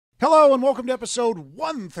Hello and welcome to episode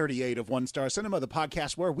 138 of One Star Cinema, the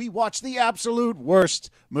podcast where we watch the absolute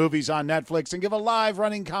worst movies on Netflix and give a live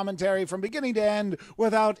running commentary from beginning to end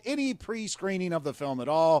without any pre-screening of the film at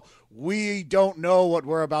all. We don't know what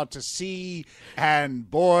we're about to see, and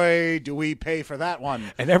boy, do we pay for that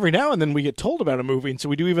one. And every now and then we get told about a movie, and so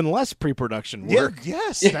we do even less pre-production work.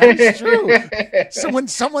 Yes, that is true. So when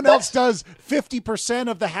someone else does 50%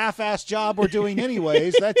 of the half-assed job we're doing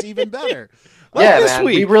anyways, that's even better. Well, yeah, man.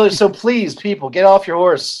 We really, so please, people, get off your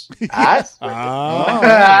horse. You guys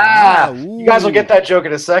will get that joke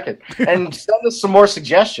in a second. And send us some more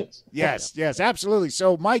suggestions. Yes, absolutely.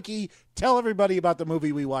 So, Mikey, tell everybody about the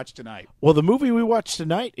movie we watched tonight. Well, the movie we watched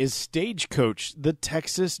tonight is Stagecoach, the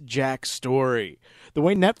Texas Jack story. The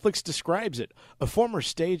way Netflix describes it, a former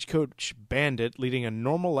stagecoach bandit leading a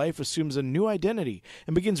normal life assumes a new identity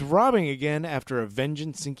and begins robbing again after a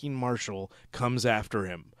vengeance-seeking marshal comes after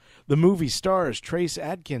him. The movie stars Trace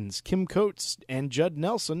Adkins, Kim Coates, and Judd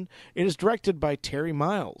Nelson. It is directed by Terry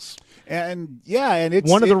Miles. And it's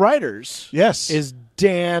one of the writers. Yes, is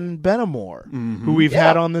Dan Benamor, who we've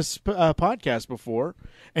had on this podcast before,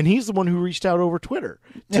 and he's the one who reached out over Twitter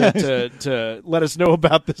to let us know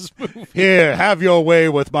about this movie. Here, have your way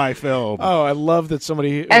with my film. Oh, I love that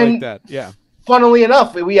somebody like that. Yeah. Funnily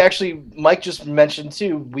enough, Mike just mentioned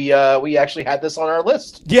too, we actually had this on our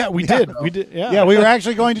list. Yeah, we did. We did. Yeah, we were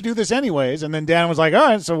actually going to do this anyways, and then Dan was like, all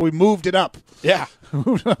right, so we moved it up. Yeah.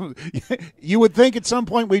 You would think at some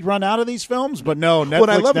point we'd run out of these films, but no, Netflix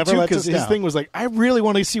I love never it too, lets us because his thing was like, I really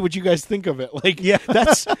want to see what you guys think of it. Like, yeah,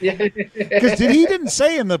 that's because he didn't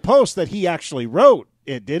say in the post that he actually wrote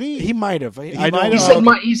it, did he? He might have.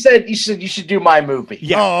 He said you should do my movie.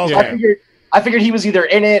 Yeah. Oh, okay. I figured he was either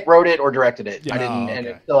in it, wrote it, or directed it. Yeah. I didn't,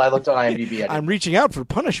 until I looked on IMDb. I'm reaching out for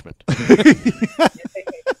punishment.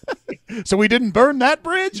 So we didn't burn that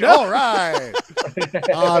bridge? No. All right.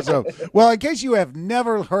 Awesome. Well, in case you have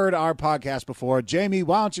never heard our podcast before, Jamie,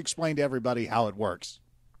 why don't you explain to everybody how it works?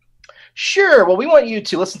 Sure. Well, we want you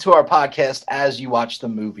to listen to our podcast as you watch the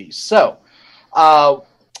movies. So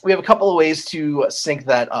we have a couple of ways to sync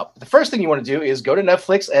that up. The first thing you want to do is go to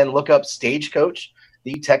Netflix and look up Stagecoach,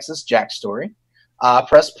 the Texas Jack story.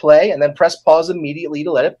 Press play and then press pause immediately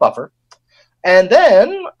to let it buffer. And then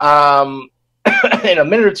in a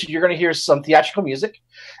minute or two, you're going to hear some theatrical music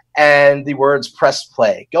and the words press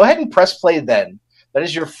play. Go ahead and press play then. That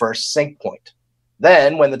is your first sync point.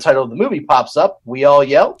 Then when the title of the movie pops up, we all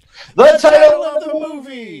yell, the title of the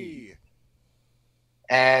movie!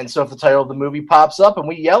 And so if the title of the movie pops up and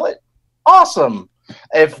we yell it, awesome.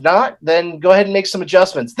 If not, then go ahead and make some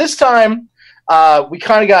adjustments. This time,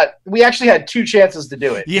 we actually had two chances to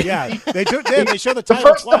do it. Yeah, they show the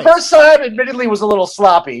title twice. The first time, admittedly, was a little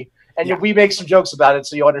sloppy, and we make some jokes about it,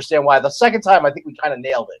 so you'll understand why. The second time, I think we kind of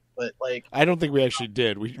nailed it, but I don't think we actually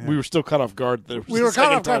did. We were still caught off guard. We were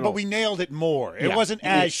caught off guard, but we nailed it more. It wasn't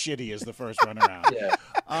as shitty as the first run around.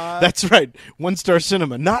 That's right. One Star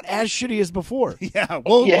Cinema, not as shitty as before.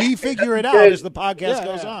 We figure it out as the podcast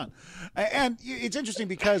goes on. And it's interesting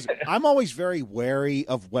because I'm always very wary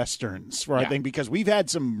of Westerns, I think, because we've had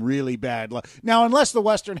some really bad now, unless the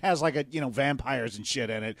Western has like vampires and shit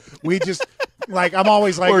in it, we just I'm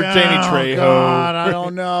always like, or Danny Trejo. God, I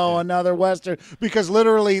don't know, another Western, because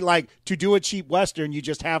literally to do a cheap Western, you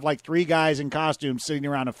just have three guys in costumes sitting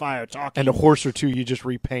around a fire talking, and a horse or two you just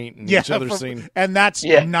repaint in each other's scene, and that's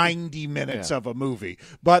 90 minutes of a movie.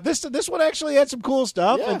 But this one actually had some cool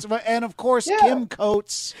stuff, and of course Kim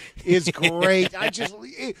Coates is great.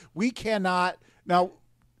 We cannot now.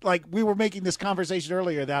 We were making this conversation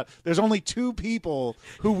earlier that there's only two people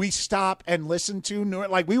who we stop and listen to.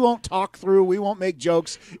 We won't talk through, we won't make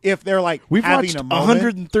jokes if they're we've having watched a moment.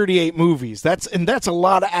 138 movies. That's a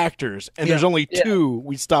lot of actors, and there's only two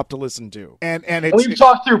we stop to listen to. And we've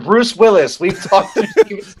talked through Bruce Willis. We've talked through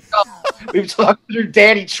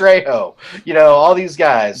Danny Trejo. All these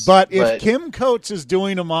guys. But if Kim Coates is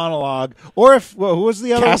doing a monologue, or if who was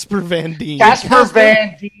the other? Casper Van Dien. Casper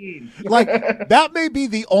Van Dien. That may be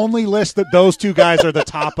the only list that those two guys are the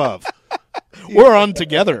top of. We're on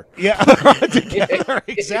together. Yeah, together,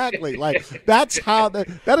 exactly. That's how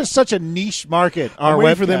that is such a niche market. I'm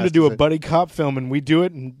waiting for them to do a buddy cop film, and we do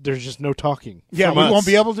it, and there's just no talking. Yeah, we won't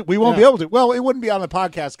be able to. We won't be able to. Well, it wouldn't be on the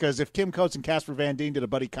podcast because if Kim Coates and Casper Van Dien did a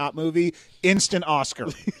buddy cop movie, instant Oscar.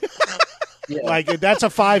 That's a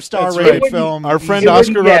 5-star rated film. Our friend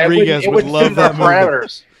Oscar Rodriguez would love that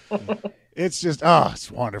movie. It's just it's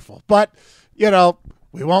wonderful, but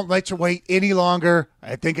we won't let you wait any longer.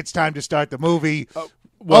 I think it's time to start the movie.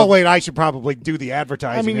 Wait, I should probably do the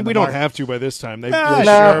advertising. I mean, we don't have to by this time.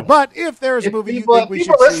 Sure. But if there's a movie you think we should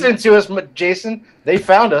see. People listening to us, Jason, they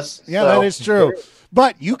found us. Yeah, that is true.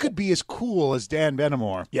 But you could be as cool as Dan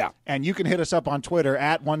Benamor. Yeah. And you can hit us up on Twitter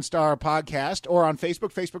at One Star Podcast or on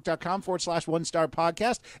Facebook, facebook.com/One Star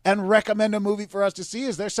Podcast, and recommend a movie for us to see.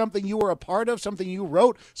 Is there something you were a part of, something you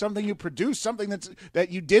wrote, something you produced, something that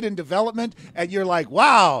you did in development, and you're like,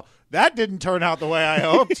 wow, that didn't turn out the way I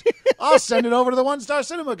hoped. I'll send it over to the One Star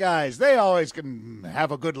Cinema guys. They always can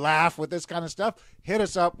have a good laugh with this kind of stuff. Hit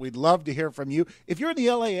us up. We'd love to hear from you. If you're in the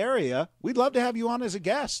LA area, we'd love to have you on as a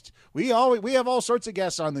guest. We have all sorts of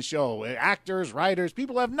guests on the show. Actors, writers,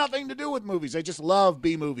 people have nothing to do with movies. They just love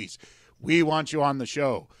B-movies. We want you on the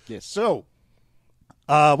show. Yes. So,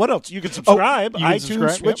 what else? You can subscribe. You can iTunes,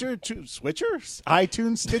 subscribe,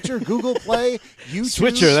 iTunes, Stitcher, Google Play, YouTube.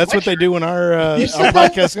 Switcher. That's what they do when our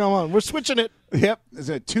podcast come on. We're switching it. Yep. There's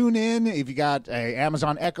a tune in. If you got a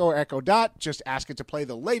Amazon Echo or Echo Dot, just ask it to play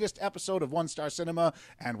the latest episode of One Star Cinema,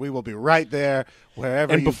 and we will be right there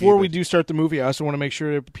wherever. And before we do start the movie, I also want to make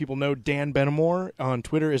sure that people know Dan Benamor on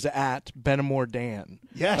Twitter is at BenamorDan.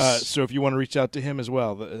 Yes. So if you want to reach out to him as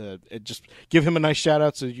well, just give him a nice shout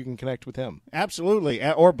out so you can connect with him. Absolutely,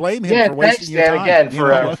 or blame him for wasting your Dan, time. again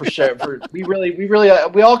for sure. We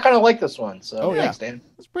all kind of like this one. So thanks, Dan.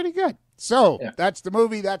 It's pretty good. So that's the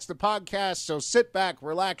movie, that's the podcast. So sit back,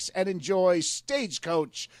 relax, and enjoy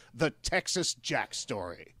Stagecoach, the Texas Jack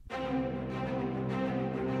Story.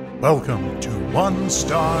 Welcome to One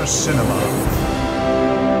Star Cinema.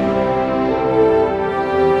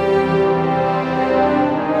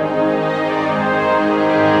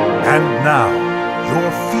 And now,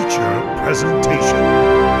 your feature presentation.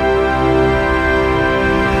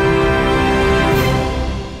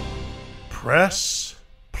 Press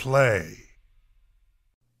play.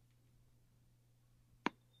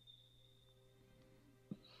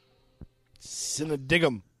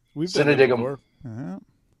 Cinedigum. We've done it Cinedigum. before. Uh-huh.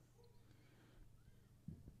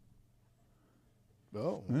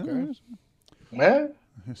 Oh, okay. Yeah.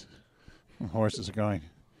 Horses are going.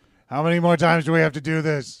 How many more times do we have to do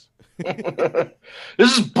this?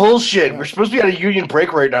 This is bullshit. We're supposed to be on a union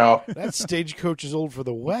break right now. That Stagecoach is old for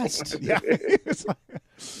the West. Yeah. It's like,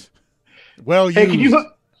 well, Hey, can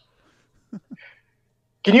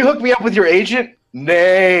you hook me up with your agent?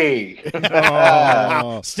 Nay.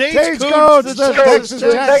 Oh. Stagecoach, the Texas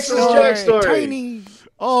Jack Story. Tiny.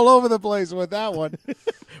 All over the place with that one.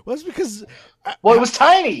 Well, it's because Well, it was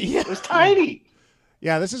tiny. Yeah. It was tiny.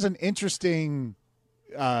 Yeah, this is an interesting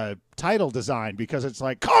title design because it's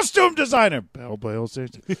like costume designer, Bell Bales,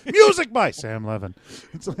 music by Sam Levin.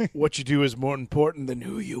 It's like, what you do is more important than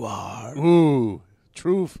who you are. ooh,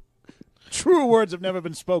 true words have never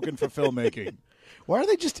been spoken for filmmaking. Why are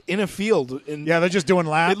they just in a field? Yeah, they're just doing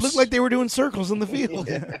laps. It looked like they were doing circles in the field.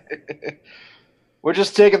 We're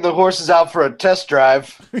just taking the horses out for a test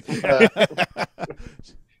drive.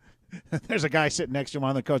 There's a guy sitting next to him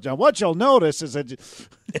on the coach. Now, what you'll notice is that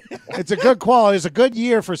it's a good quality. It's a good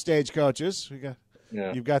year for stagecoaches.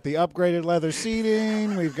 You've got the upgraded leather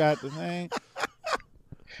seating. We've got the thing.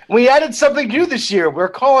 We added something new this year. We're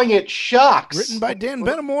calling it Shocks. Written by Dan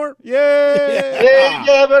Benamor. Yay!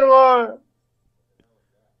 Yeah, better more.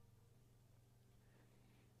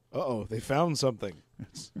 Uh-oh, they found something.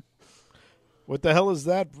 What the hell is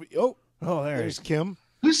that? Oh, there's Kim.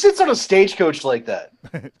 Who sits on a stagecoach like that?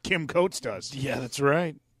 Kim Coates does. Yeah, that's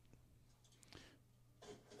right.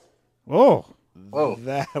 Oh, Whoa.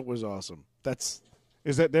 That was awesome. There's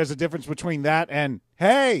there's a difference between that and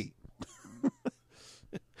hey.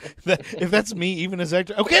 if that's me, even as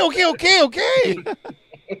actor. Okay.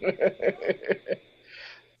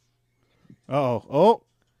 Oh,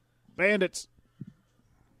 bandits.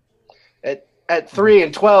 At 3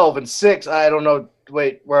 and 12 and 6, I don't know.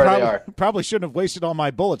 Wait, where they are? Probably shouldn't have wasted all my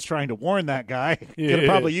bullets trying to warn that guy. Could have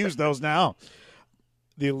probably used those now.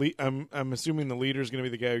 The elite. I'm assuming the leader is going to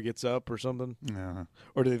be the guy who gets up or something. Yeah.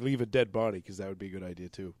 Or do they leave a dead body? Because that would be a good idea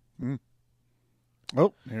too.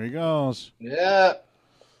 Oh, here he goes. Yeah.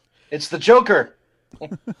 It's the Joker.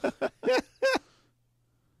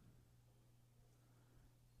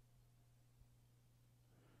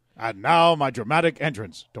 And now my dramatic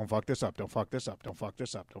entrance. Don't fuck this up.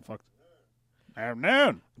 And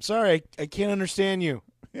then. I'm sorry, I can't understand you.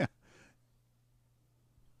 Yeah.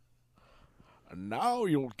 And now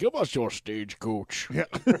you'll give us your stagecoach. Yeah.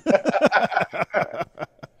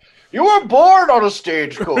 You were born on a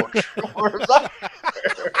stagecoach.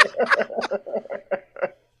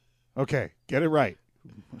 Okay, get it right.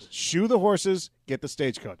 Shoe the horses, get the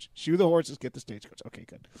stagecoach. Shoe the horses, get the stagecoach. Okay,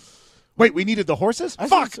 good. Wait, we needed the horses?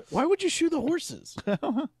 Fuck! Why would you shoe the horses?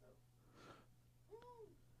 Oh.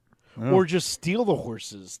 Or just steal the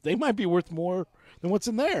horses? They might be worth more than what's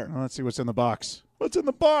in there. Well, let's see what's in the box. What's in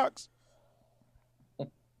the box?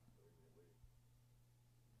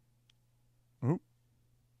 Oop.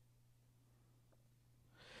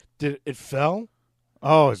 Did it fell?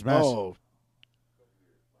 Oh, it's messy. Oh.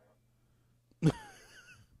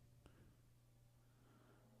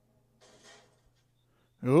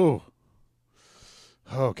 Ooh.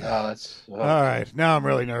 Okay. All right. Now I'm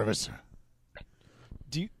really nervous.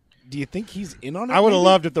 Do you think he's in on it? I would have maybe?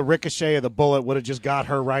 loved if the ricochet of the bullet would have just got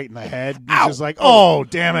her right in the head. It's Ow. just like, oh,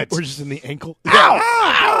 damn it. Or just in the ankle. Ow!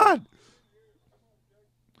 God!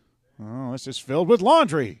 Oh, it's just filled with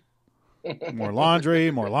laundry. More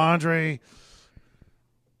laundry, more laundry.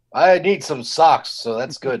 I need some socks, so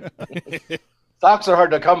that's good. Socks are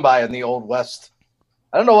hard to come by in the Old West.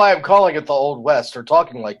 I don't know why I'm calling it the Old West or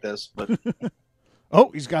talking like this, but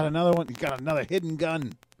Oh, he's got another one. He's got another hidden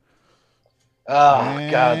gun. oh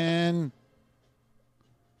god,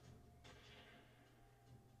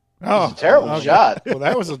 Oh, it's a terrible okay. shot. Well,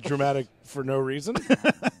 that was a dramatic for no reason.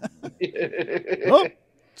 Oh,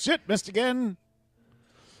 shit, missed again.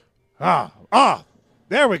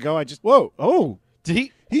 There we go. Whoa. Oh,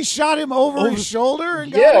 Did he shot him over his shoulder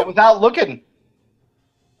and got Yeah, him? without looking.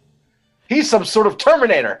 He's some sort of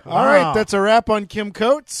Terminator. All right, that's a wrap on Kim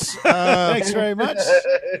Coates. Thanks very much.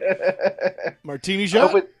 Martini I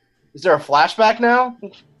shot. hope is there a flashback now?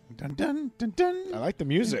 Dun, dun, dun, dun. I like the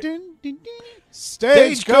music. Dun, dun, dun.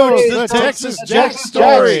 Stagecoach, the Texas Jack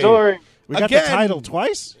story. We got Again. the title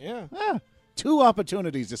twice? Yeah. Ah, 2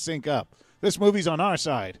 opportunities to sync up. This movie's on our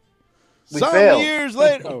side. We Some failed. years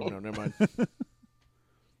later. Oh, no, never mind.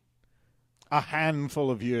 A handful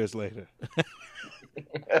of years later.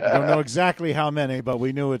 I don't know exactly how many, but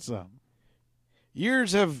we knew it's some.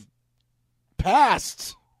 Years have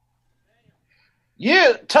passed.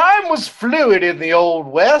 Yeah, time was fluid in the Old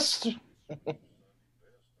West.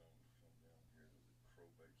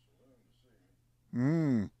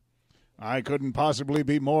 I couldn't possibly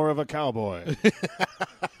be more of a cowboy.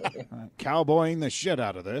 Cowboying the shit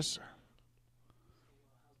out of this.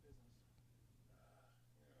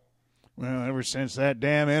 Well, ever since that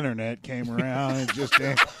damn internet came around, it just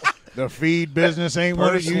ain't, the feed business ain't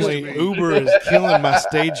what it used Personally, to be. Uber is killing my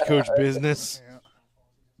Stagecoach business.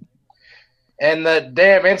 And the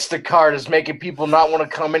damn Instacart is making people not want to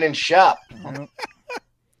come in and shop. Yep.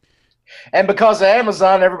 And because of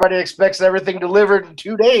Amazon, everybody expects everything delivered in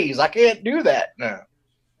 2 days. I can't do that now.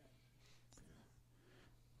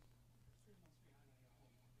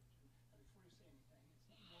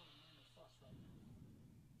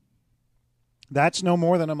 That's no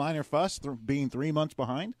more than a minor fuss, being 3 months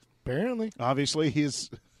behind. Apparently. Obviously, his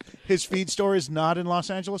feed store is not in Los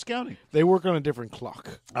Angeles County. They work on a different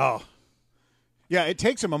clock. Oh. Yeah, it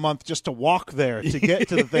takes him a month just to walk there to get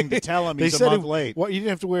to the thing to tell him he's a month late. Well, you didn't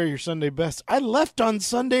have to wear your Sunday best. I left on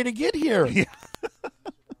Sunday to get here. Yeah.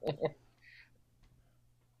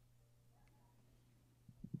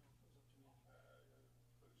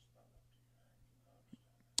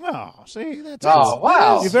 Oh, see, that's Oh,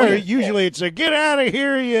 wow. Usually it's a get out of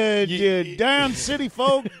here, you down city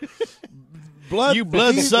folk, You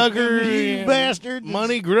bloodsucker, you bastard,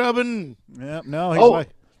 money grubbing. Yep, no, he's Oh. like,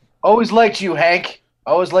 Always liked you, Hank.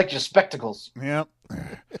 Always liked your spectacles. yep.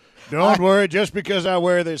 Don't worry, just because I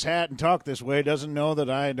wear this hat and talk this way doesn't know that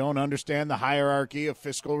I don't understand the hierarchy of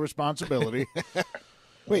fiscal responsibility.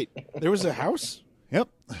 Wait, there was a house? Yep.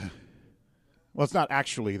 Well, it's not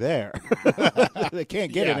actually there. They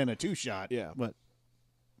can't get it in a 2-shot. Yeah. But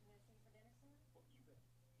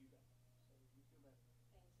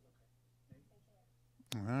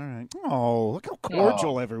all right. Oh, look how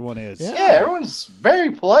cordial everyone is. Yeah, everyone's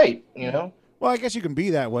very polite, you know. Well, I guess you can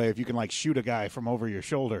be that way if you can like shoot a guy from over your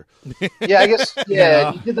shoulder. Yeah, I guess.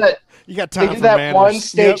 Yeah, you did that. You got They time did for that manners. one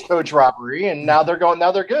Stagecoach robbery, and now they're going.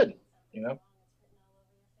 Now they're good. You know.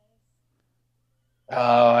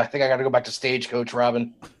 Oh, I think I got to go back to Stagecoach,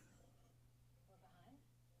 Robin.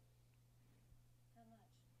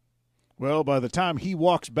 Well, by the time he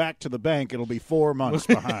walks back to the bank, it'll be 4 months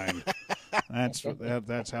behind.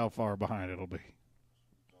 That's how far behind it'll be.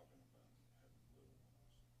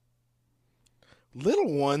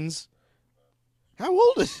 Little ones? How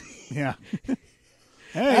old is he? Yeah. Hey.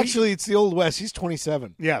 Actually, it's the Old West. He's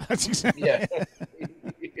 27. Yeah, that's exactly. Yeah.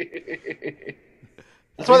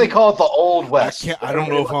 That's why they call it the Old West. I don't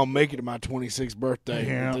know if I'll make it to my 26th birthday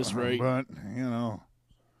at this rate. But, you know.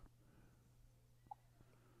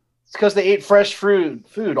 It's because they ate fresh food.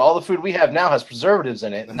 All the food we have now has preservatives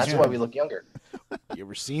in it, and that's why we look younger. You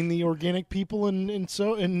ever seen the organic people in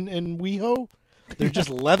WeHo? They're just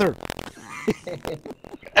leather.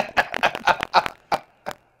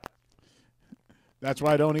 That's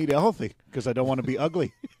why I don't eat healthy, because I don't want to be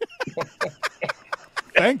ugly.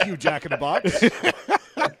 Thank you, Jack in the Box.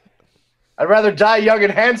 I'd rather die young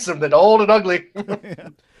and handsome than old and ugly.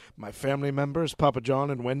 My family members, Papa John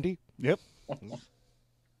and Wendy. Yep.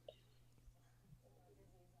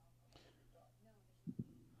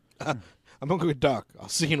 I'm going to go Doc. I'll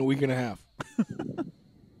see you in a week and a half.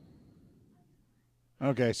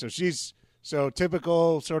 Okay, so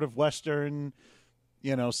typical sort of Western,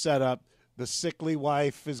 setup. The sickly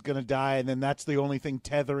wife is going to die, and then that's the only thing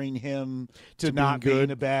tethering him to not being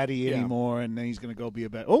a baddie anymore, and then he's going to go be a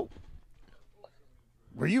bad. Oh,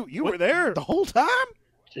 you were there the whole time?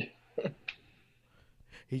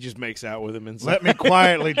 He just makes out with him and let me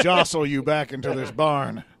quietly jostle you back into this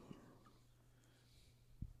barn.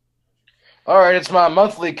 All right, it's my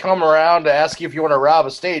monthly come around to ask you if you want to rob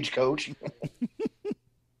a stagecoach.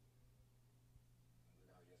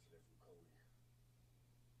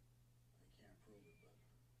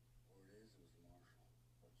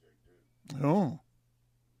 Oh.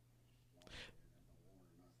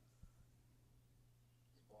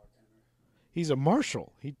 He's a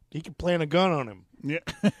marshal. He can plant a gun on him. Yeah.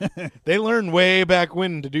 They learned way back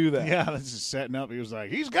when to do that. Yeah, this is setting up. He was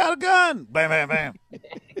like, he's got a gun. Bam, bam, bam.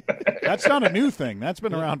 That's not a new thing. That's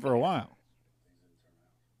been around for a while.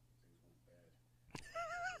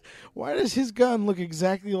 Why does his gun look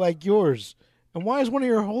exactly like yours? And why is one of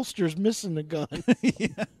your holsters missing a gun?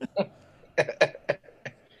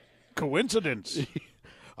 Coincidence.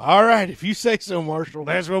 All right, if you say so, Marshal.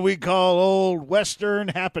 That's what we call old Western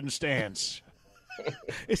happenstance.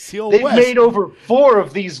 It's the old They've West. made over 4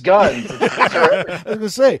 of these guns. I was going to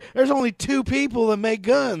say, there's only 2 people that make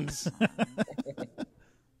guns.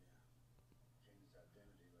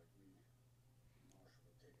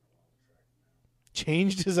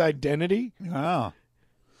 Changed his identity? Wow.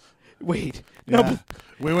 Wait. Yeah. No, but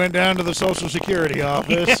We went down to the Social Security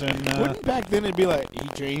office and wouldn't back then it'd be like, he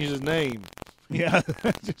changed his name. yeah.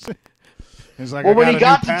 It's like, Well, I when got he a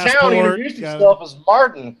got new to town, passport. he introduced himself as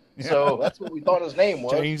Martin. So that's what we thought his name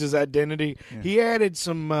was. Changed his identity. Yeah. He added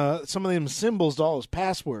some of them symbols to all his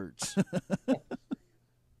passwords.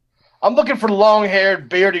 I'm looking for long-haired,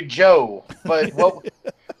 bearded Joe, but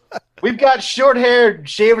we've got short-haired,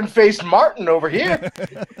 shaven-faced Martin over here.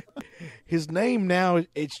 His name now,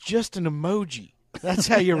 it's just an emoji. That's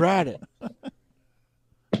how you write it.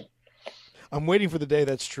 I'm waiting for the day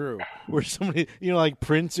that's true, where somebody, like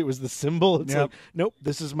Prince, it was the symbol. It's like, nope,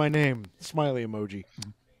 this is my name. Smiley emoji.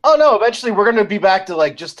 Oh, no, eventually we're going to be back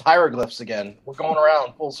to, just hieroglyphs again. We're going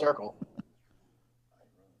around full circle.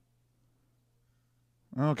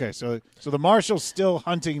 Okay, so the marshal's still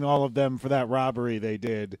hunting all of them for that robbery they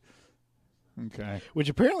did. Okay. Which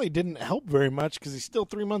apparently didn't help very much because he's still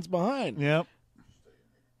 3 months behind. Yep.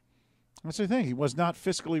 That's the thing. He was not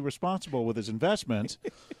fiscally responsible with his investments.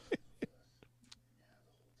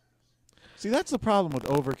 See, that's the problem with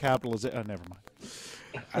overcapitalization. Oh, never mind.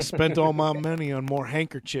 I spent all my money on more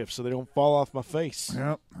handkerchiefs so they don't fall off my face.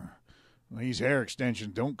 Yep. These hair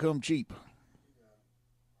extensions don't come cheap.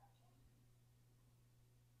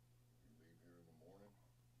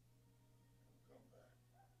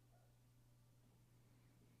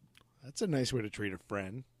 That's a nice way to treat a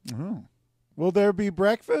friend. Oh. Will there be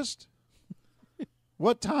breakfast?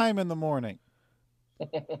 What time in the morning?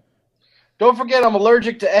 Don't forget, I'm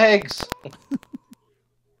allergic to eggs.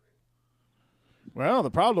 Well,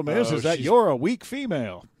 the problem is that you're a weak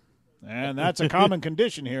female. And that's a common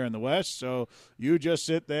condition here in the West. So you just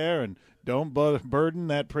sit there and don't burden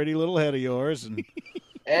that pretty little head of yours. And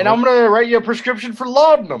I'm going to write you a prescription for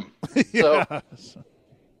laudanum. Yes.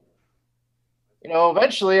 So,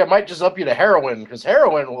 eventually I might just up you to heroin, because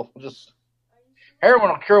heroin will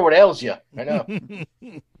cure what ails you. I know.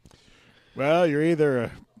 Well, you're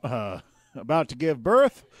either about to give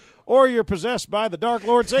birth or you're possessed by the Dark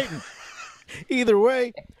Lord Satan. Either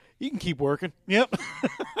way, you can keep working. Yep.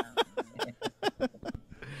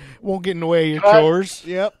 Won't get in the way of your chores.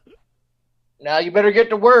 Yep. Now you better get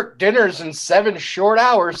to work. Dinner's in 7 short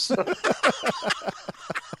hours.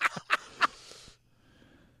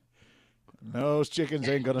 Those chickens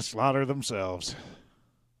ain't going to slaughter themselves.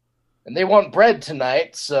 And they want bread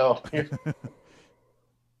tonight, so...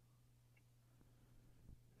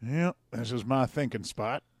 Yep, this is my thinking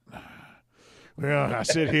spot. Well, I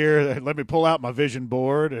sit here, let me pull out my vision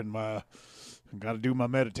board and got to do my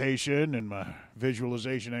meditation and my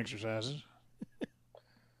visualization exercises.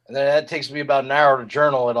 And then that takes me about an hour to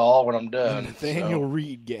journal it all when I'm done. Nathaniel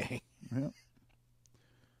Reed gang. Yep.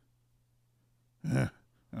 Yeah.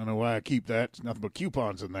 I don't know why I keep that. It's nothing but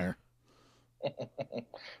coupons in there.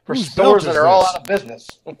 For Whose stores belt that is are all this? out of business.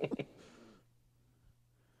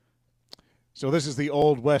 So this is the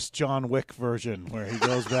old West John Wick version where he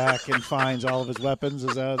goes back and finds all of his weapons.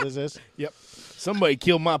 Is that what this is? Yep. Somebody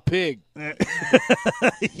killed my pig.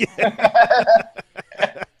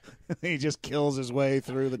 He just kills his way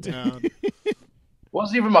through the town.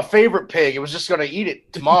 Wasn't even my favorite pig. It was just going to eat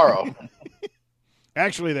it tomorrow.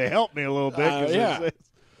 Actually, they helped me a little bit. Yeah. I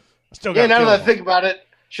still got now that I think about it,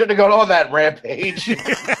 shouldn't have gone on that rampage.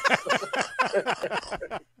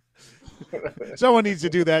 Someone needs to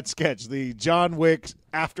do that sketch, the John Wick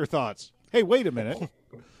afterthoughts. Hey, wait a minute.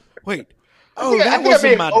 Wait. Oh, that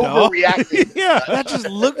wasn't my dog. Overreacting. Yeah. That just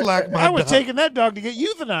looked like my I was dog. taking that dog to get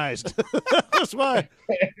euthanized. That's why.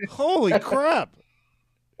 Holy crap.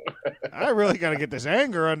 I really got to get this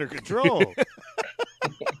anger under control.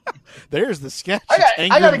 There's the sketch.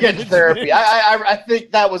 I got to get to therapy. I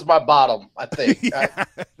think that was my bottom. I think. Yeah,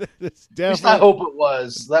 At least I hope it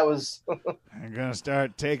was. That was. I'm going to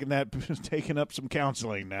start taking up some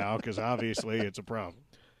counseling now because obviously it's a problem.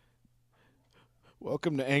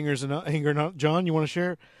 Welcome to Anger John, you want to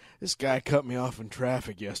share? This guy cut me off in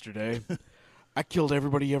traffic yesterday. I killed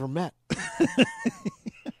everybody he ever met.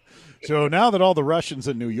 So now that all the Russians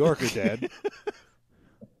in New York are dead.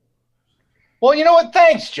 Well, you know what?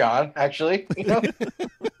 Thanks, John, actually.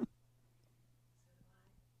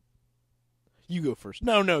 You go first.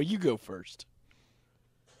 No, you go first.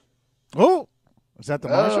 Oh, is that the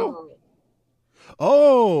marshal?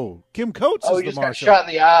 Oh, Kim Coates is he the just marshal. got shot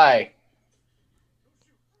in the eye.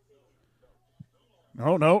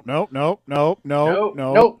 No,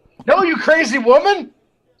 you crazy woman!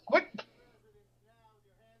 Quit.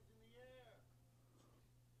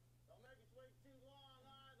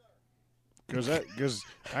 Because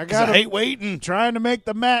I hate waiting. Trying to make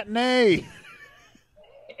the matinee.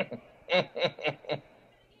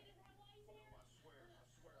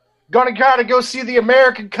 Gotta go see the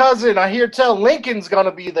American Cousin. I hear tell Lincoln's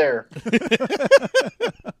gonna be there.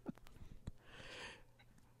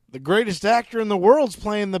 The greatest actor in the world's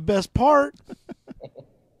playing the best part.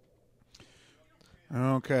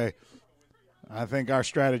 Okay. I think our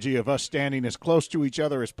strategy of us standing as close to each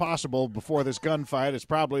other as possible before this gunfight is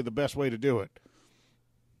probably the best way to do it.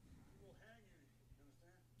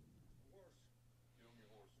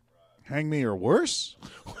 Hang me or worse?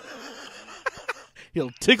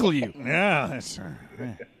 He'll tickle you. Yeah. That's,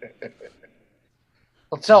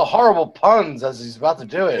 He'll tell horrible puns as he's about to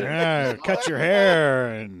do it. yeah, cut your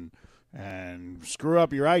hair and screw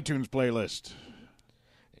up your iTunes playlist.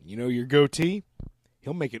 You know your goatee?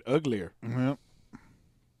 He'll make it uglier. Yep.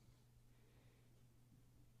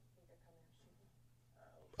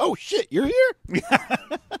 Oh, shit, you're here?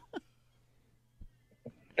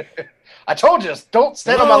 I told you, don't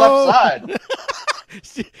stand on my left side.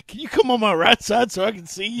 Can you come on my right side so I can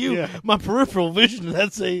see you? Yeah. My peripheral vision,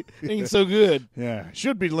 ain't so good. Yeah,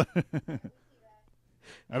 should be.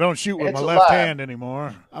 I don't shoot with It's my a left lie. hand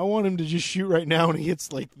anymore. I want him to just shoot right now when he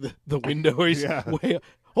hits like the window. He's Yeah. way up.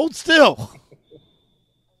 Hold still.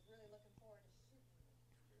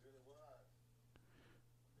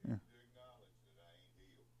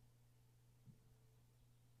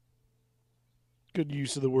 Good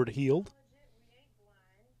use of the word healed.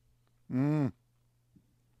 Mm.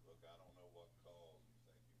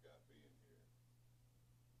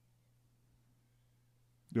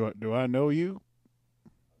 Do I know you?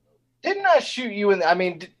 Didn't I shoot you in the... I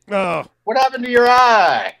mean, Oh, what happened to your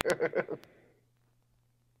eye?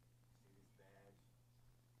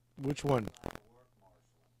 Which one?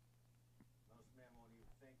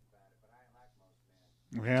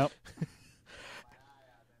 yep.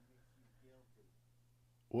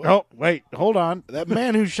 Oh, wait, hold on. That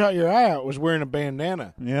man who shot your eye out was wearing a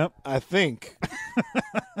bandana. Yep. I think.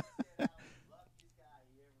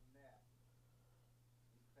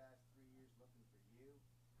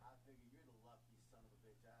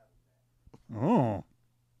 Oh.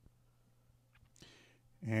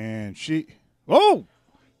 And she... Oh!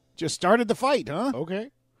 Just started the fight, huh?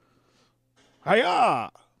 Okay.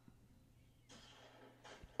 Hiya!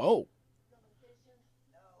 Oh.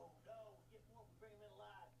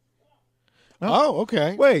 Oh,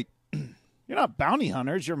 okay. Wait. You're not bounty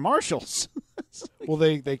hunters. You're marshals. Well,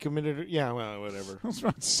 they committed. Yeah, well, whatever. That's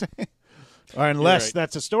what I'm saying. Or unless right.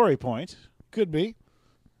 that's a story point. Could be.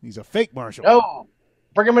 He's a fake marshal. No.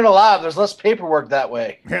 Bring him in alive. There's less paperwork that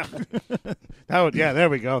way. Yeah. Yeah, there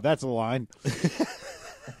we go. That's the line.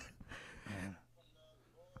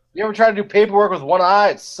 You ever try to do paperwork with one eye?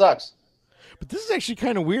 It sucks. But this is actually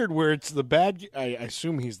kind of weird where it's the bad I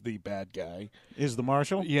assume he's the bad guy. Is the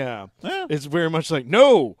marshal? Yeah. Yeah. It's very much like,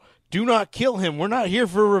 no, do not kill him. We're not here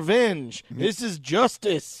for revenge. This is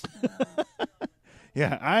justice.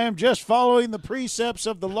 Yeah, I am just following the precepts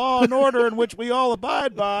of the law and order in which we all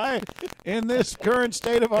abide by in this current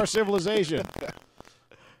state of our civilization.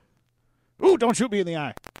 Ooh, don't shoot me in the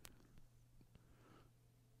eye.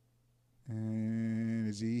 And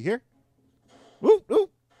is he here? Ooh, ooh.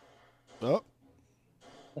 Oh.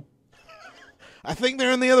 I think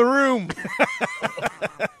they're in the other room.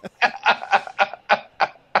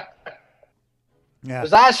 Yeah.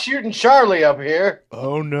 Was I shooting Charlie up here?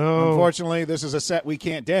 Oh, no. Unfortunately, this is a set we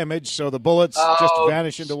can't damage, so the bullets just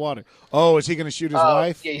vanish into water. Oh, is he going to shoot his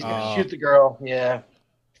wife? Yeah, he's going to shoot the girl. Yeah.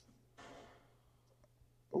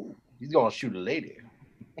 Ooh, he's going to shoot a lady.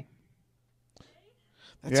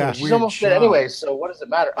 That's Yeah. a She's weird almost shot. dead anyway, so what does it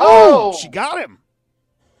matter? Oh, she got him.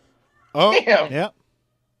 Oh, Damn. Yep.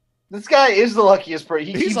 This guy is the luckiest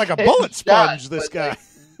person. He's like a bullet sponge, this guy.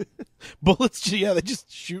 bullets, yeah, they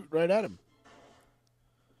just shoot right at him.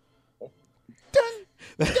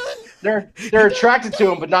 They're attracted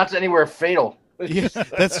to him, but not to anywhere fatal. Yeah,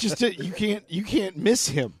 that's just it. You can't miss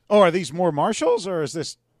him. Oh, are these more marshals, or is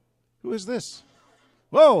this? Who is this?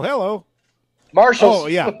 Whoa, hello. Marshals. Oh,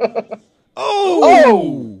 yeah.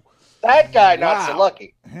 Oh, that guy not so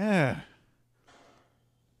lucky. Yeah.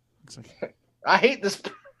 Looks like... I hate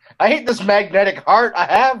this magnetic heart I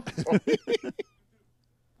have.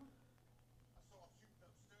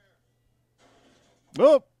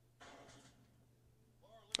 Oh.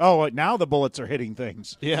 Oh, now the bullets are hitting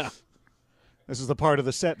things. Yeah. This is the part of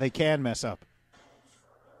the set they can mess up.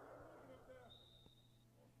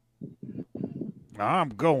 I'm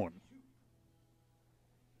going.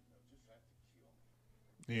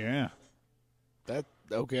 Yeah. That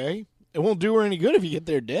okay. It won't do her any good if you get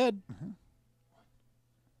there dead.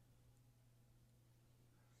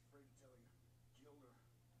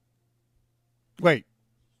 Wait.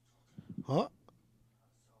 Huh?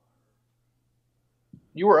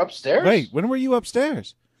 You were upstairs? Wait, when were you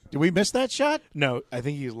upstairs? Did we miss that shot? No, I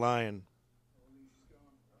think he's lying.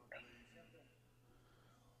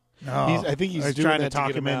 No. I think he's doing trying to that to talk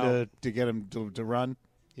get him him into out. to get him to run.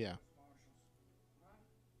 Yeah.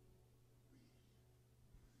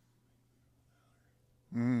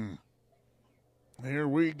 Here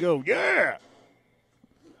we go. Yeah.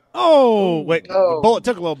 Oh, wait. no. The bullet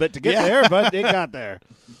took a little bit to get there, but it got there.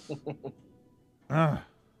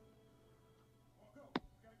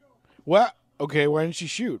 Well, okay, why didn't she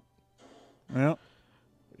shoot? Well,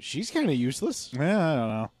 She's kind of useless. yeah, I don't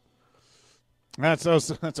know.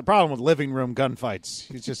 That's a problem with living room gunfights.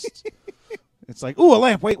 It's just, it's like, ooh, a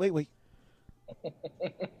lamp. Wait.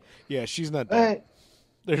 Yeah, she's not dead. Hey,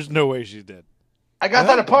 There's no way she's dead. I got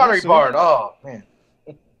Well, that at Pottery we'll see. Barn. Oh, man.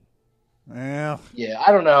 Well, Yeah,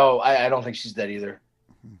 I don't know. I don't think she's dead either.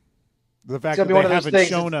 the fact gonna that be one they of those haven't things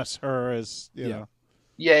shown us her as, you Yeah. know.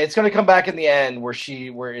 Yeah, it's going to come back in the end where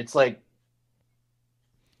it's like,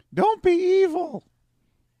 Don't be evil.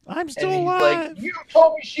 I'm and still he's alive. like, you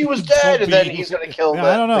told me she was dead, and then he's going to kill Yeah, the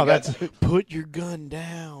I don't know. the guy. That's Put your gun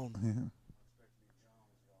down.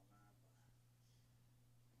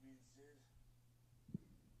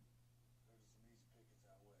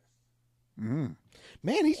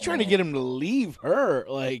 Man, he's trying to get him to leave her.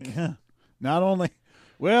 Like, not only.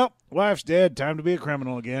 Well, wife's dead. Time to be a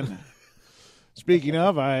criminal again. Speaking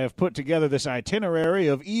of, I have put together this itinerary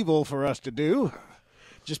of evil for us to do.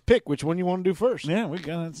 just pick which one you want to do first. Yeah, we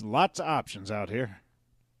got lots of options out here.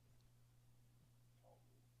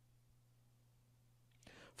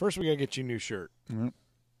 First, we got to get you a new shirt. Yep.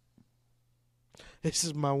 This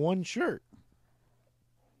is my one shirt.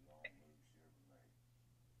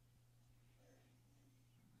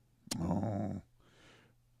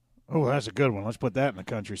 Oh, that's a good one. Let's put that in the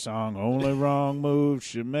country song. Only wrong move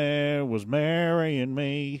she made was marrying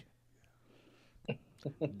me.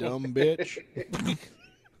 Dumb bitch.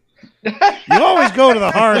 You always go to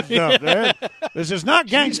the hard stuff, man. This is not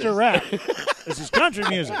gangster rap. This is country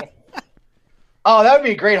music. Oh, that would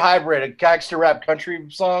be a great hybrid, a gangster rap country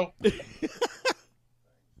song.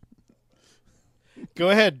 Go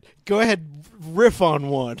ahead, riff on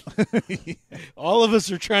one. All of us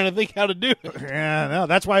are trying to think how to do it. Yeah, no,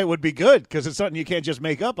 that's why it would be good, because it's something you can't just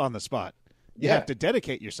make up on the spot. You Yeah. have to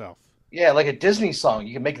dedicate yourself. Yeah, like a Disney song.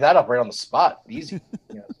 You can make that up right on the spot. Easy.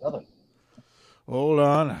 Yeah, it's nothing. Hold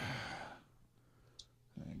on.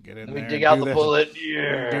 Get in Let me there dig and out do the this. bullet. Do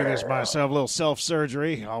Yeah. this myself. A little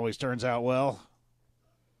self-surgery. Always turns out well.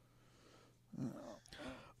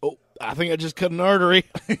 Oh, I think I just cut an artery.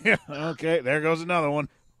 Yeah, okay, there goes another one.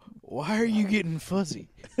 Why are you getting fuzzy?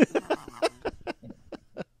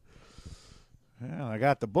 Well, I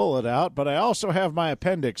got the bullet out, but I also have my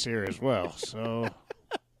appendix here as well. So,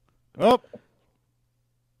 oh,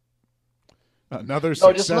 another No,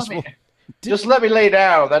 successful. just let me lay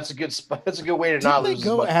down. That's a good spot. That's a good way to not Didn't they lose.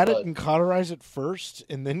 go as much at blood. it and cauterize it first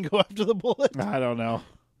and then go after the bullet? I don't know.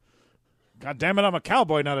 God damn it, I'm a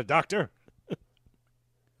cowboy, not a doctor.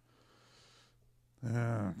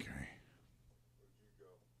 Okay.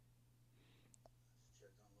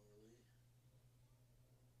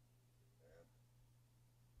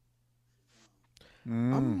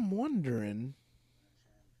 I'm wondering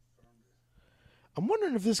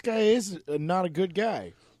if this guy is not a good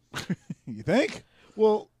guy. You think?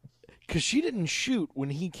 Well, because she didn't shoot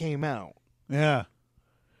when he came out. Yeah.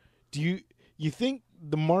 Do you think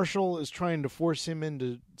the marshal is trying to force him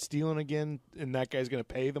into stealing again, and that guy's going to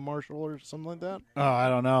pay the marshal or something like that? Oh, I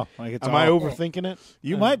don't know. Like, Am I overthinking it?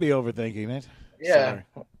 You might be overthinking it. Yeah. Sorry.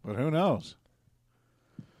 But who knows?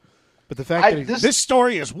 But the fact that this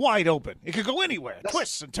story is wide open. It could go anywhere.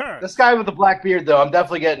 Twists and turns. This guy with the black beard, though, I'm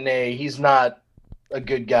definitely getting he's not a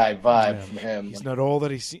good guy vibe from him. he's not all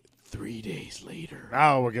that he seems. 3 days later.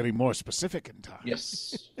 Now we're getting more specific in time.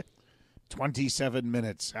 Yes. 27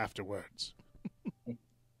 minutes afterwards.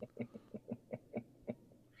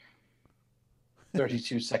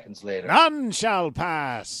 32 seconds later. None shall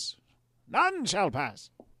pass. None shall pass.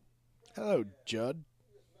 Hello, Judd.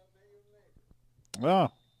 Oh.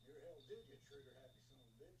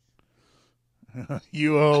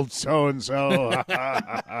 You old so-and-so.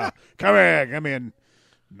 Come here. Come in.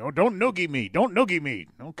 No, don't noogie me. Don't noogie me.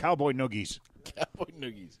 No cowboy noogies. Cowboy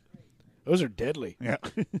noogies. Those are deadly. Yeah.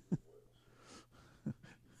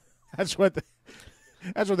 That's what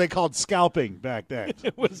they called scalping back then.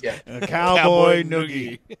 It was a cowboy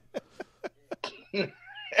noogie.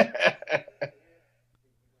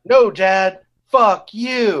 No, Dad. Fuck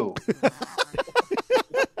you.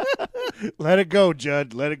 Let it go,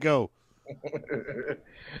 Judd. Let it go.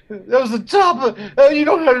 That was the top of. You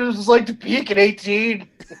know how it was like to peak at 18?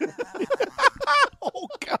 Oh,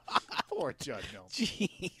 God. Poor Judd. No.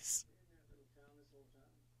 Jeez.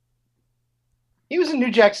 He was in New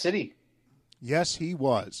Jack City. Yes, he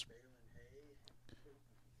was.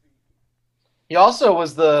 He also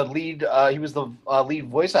was the lead. He was the lead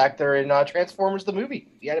voice actor in Transformers the movie,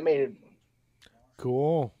 the animated.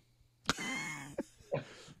 Cool.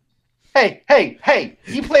 Hey!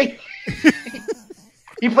 He played.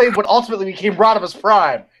 He played what ultimately became Rodimus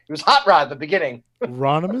Prime. He was Hot Rod at the beginning.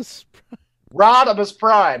 Rodimus? Rodimus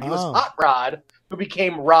Prime. He was Oh. Hot Rod, who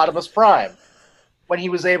became Rodimus Prime when he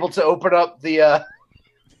was able to open up the.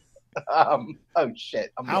 Oh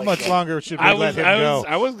shit! How much longer should we let him go?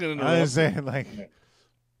 I was going to know. I was saying, like,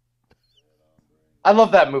 I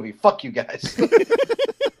love that movie. Fuck you guys.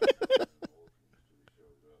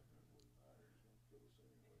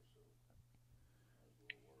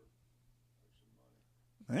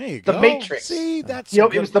 there you The go. Matrix. See, that's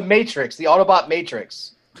It was the Matrix, the Autobot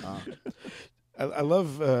Matrix. I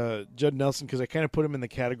love Judd Nelson because I kind of put him in the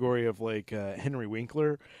category of like Henry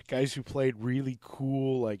Winkler, guys who played really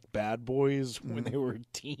cool like bad boys when they were a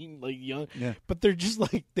teen, like young. Yeah. But they're just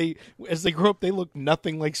like as they grow up, they look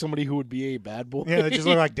nothing like somebody who would be a bad boy. Yeah, they just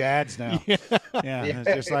look like dads now. Yeah. Yeah,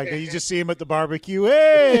 it's just like you just see him at the barbecue.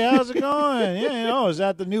 Hey, how's it going? Yeah, is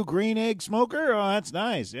that the new green egg smoker? Oh, that's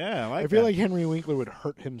nice. Yeah, I feel that. like Henry Winkler would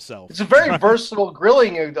hurt himself. It's a very versatile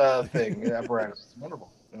grilling thing apparatus. It's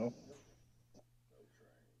wonderful. You know?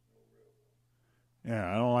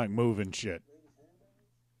 Yeah, I don't like moving shit.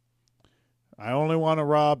 I only want to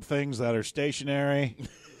rob things that are stationary.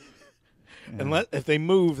 And if they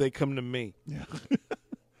move, they come to me. Yeah.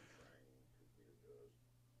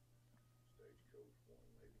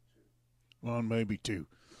 One, maybe two.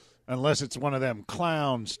 Unless it's one of them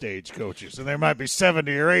clown stagecoaches, and there might be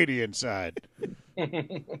 70 or 80 inside.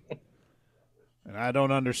 And I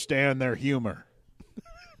don't understand their humor.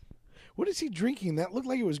 What is he drinking? That looked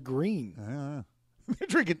like it was green. They're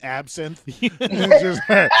drinking absinthe. It's just,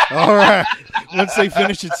 all right. Once they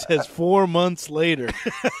finish, it says 4 months later.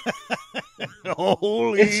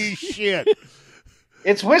 Holy shit.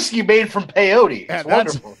 It's whiskey made from peyote. It's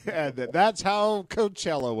wonderful. That's how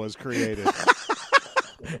Coachella was created.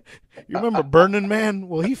 You remember Burning Man?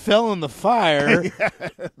 Well, he fell in the fire. Yeah.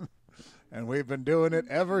 And we've been doing it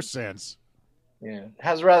ever since. Yeah, it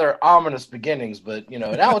has rather ominous beginnings, but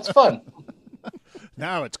now it's fun.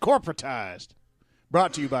 Now it's corporatized.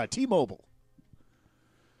 Brought to you by T-Mobile.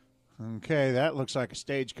 Okay, that looks like a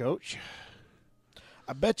stagecoach.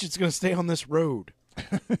 I bet you it's going to stay on this road.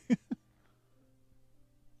 I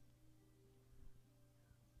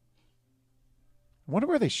wonder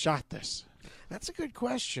where they shot this. That's a good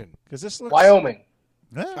question. Because this looks Wyoming.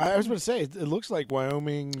 I was going to say, it looks like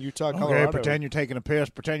Wyoming, Utah, Colorado. Okay, pretend you're taking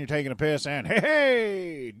a piss. And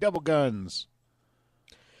hey, double guns.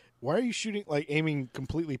 Why are you shooting, aiming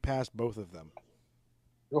completely past both of them?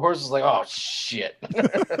 The horse is like, oh, shit.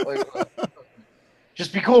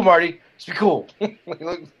 Just be cool, Marty. Just be cool.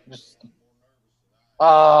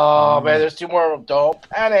 Oh, man, there's two more. Don't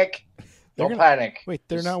panic. Don't panic. Wait,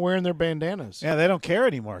 they're not wearing their bandanas. Yeah, they don't care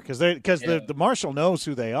anymore because the marshal knows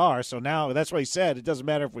who they are. So now that's what he said. It doesn't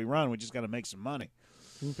matter if we run. We just got to make some money.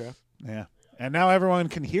 Okay. Yeah. And now everyone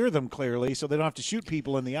can hear them clearly, so they don't have to shoot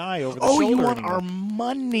people in the eye over the shoulder. Oh, you want anymore. our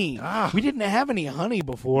money. Ah. We didn't have any honey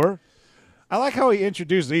before. I like how he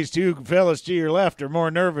introduced these two fellas to your left are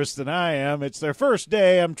more nervous than I am. It's their first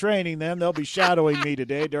day. I'm training them. They'll be shadowing me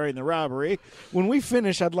today during the robbery. When we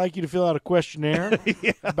finish, I'd like you to fill out a questionnaire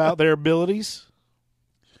about their abilities.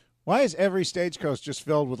 Why is every stagecoach just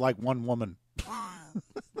filled with like one woman?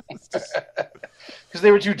 Because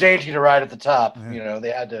they were too dainty to ride at the top. Yeah. You know,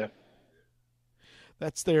 they had to.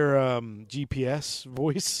 That's their GPS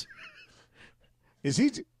voice. Was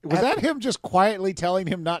that him just quietly telling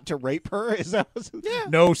him not to rape her? Is that? Yeah.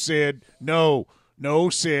 No, Sid. No,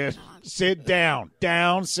 Sid. Sit down.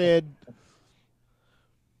 Down, Sid.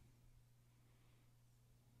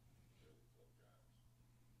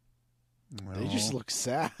 They just look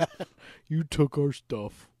sad. You took our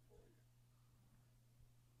stuff.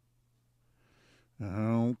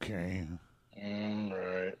 Okay.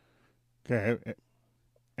 Right. Okay.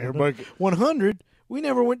 Everybody. 100. We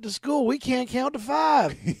never went to school. We can't count to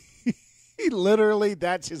 5. He literally,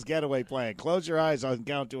 that's his getaway plan. Close your eyes and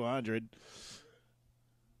count to 100.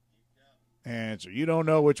 Answer. You don't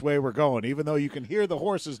know which way we're going, even though you can hear the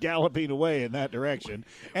horses galloping away in that direction.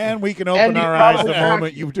 And we can open our eyes the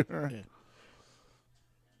moment you do.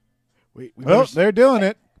 Well, they're doing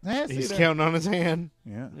it. He's counting on his hand.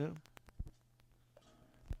 Yeah.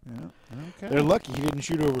 Okay. They're lucky he didn't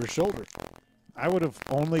shoot over his shoulder. I would have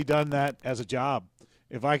only done that as a job.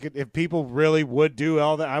 If people really would do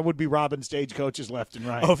all that, I would be robbing stagecoaches left and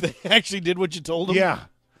right. Oh, if they actually did what you told them? Yeah.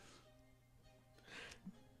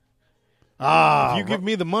 If you give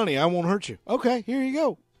me the money, I won't hurt you. Okay, here you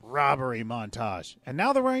go. Robbery montage. And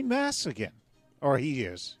now they're wearing masks again. Or he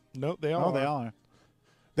is. No, they all are. They all are.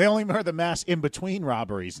 They only wear the mask in between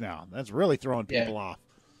robberies now. That's really throwing people off.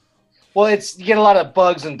 Well, you get a lot of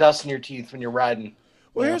bugs and dust in your teeth when you're riding.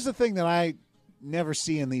 Well, here's the thing that I never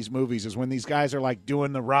see in these movies is when these guys are like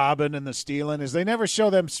doing the robbing and the stealing is they never show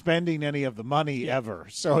them spending any of the money ever.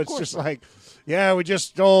 So it's just like, we just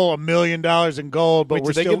stole $1 million in gold, but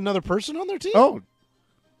did they get another person on their team? Oh,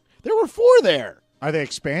 there were 4 there. Are they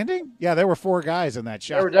expanding? Yeah, there were 4 guys in that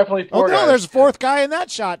shot. There were definitely 4 guys. Oh, no, there's a 4th guy in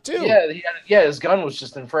that shot, too. Yeah, his gun was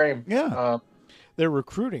just in frame. Yeah. They're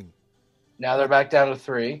recruiting. Now they're back down to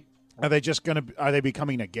 3. Are they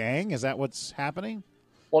becoming a gang? Is that what's happening?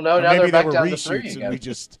 Well, no, now they're back down to 3 again. We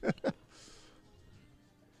just...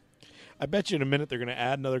 I bet you in a minute they're going to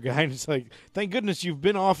add another guy, and it's like, thank goodness you've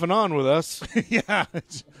been off and on with us. Yeah.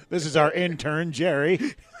 This is our intern, Jerry.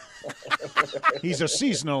 He's a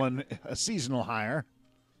seasonal hire.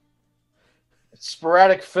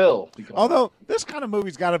 Sporadic Phil. Although this kind of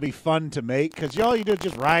movie's got to be fun to make because all you do is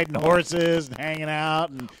just riding horses and hanging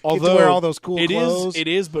out and get to wear all those cool clothes. It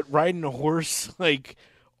is, but riding a horse like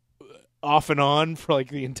off and on for like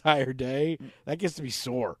the entire day, that gets to be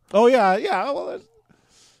sore. Oh yeah. Well,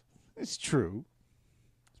 it's true.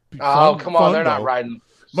 Come on, they're not riding.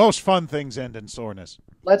 Most fun things end in soreness.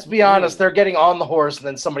 Let's be honest, they're getting on the horse and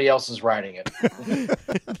then somebody else is riding it.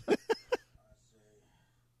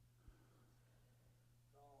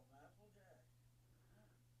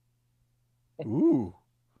 Ooh.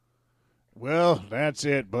 Well, that's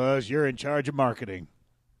it, Buzz. You're in charge of marketing.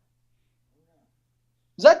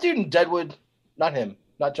 Is that dude in Deadwood? Not him.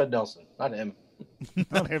 Not Judd Nelson. Not him.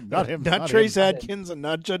 Not him. Not Trace Adkins and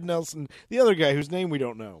not Judd Nelson. The other guy whose name we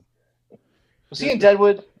don't know. Was he in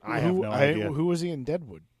Deadwood? I have no idea. Who was he in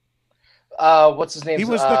Deadwood? What's his name? He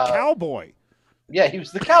was the cowboy. Yeah, he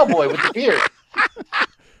was the cowboy with the beard.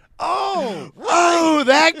 Oh,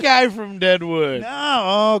 that guy from Deadwood.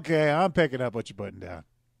 No, okay. I'm picking up what you're putting down.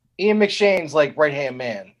 Ian McShane's like right-hand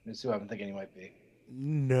man is who I'm thinking he might be.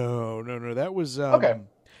 No. That was okay.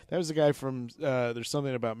 That was the guy from There's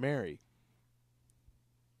Something About Mary.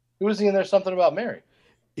 Who was he in There's Something About Mary?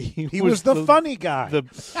 He was the funny guy.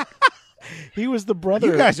 He was the brother.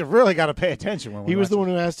 You guys have really got to pay attention when he was the one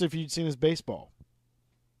who asked if you'd seen his baseball.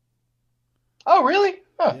 Oh, really?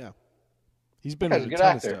 Huh. Yeah. He's been in a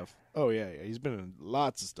ton of stuff. Oh, yeah. He's been in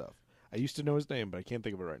lots of stuff. I used to know his name, but I can't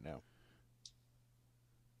think of it right now.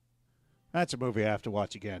 That's a movie I have to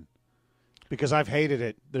watch again because I've hated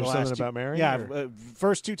it. There's Something About Mary? Yeah.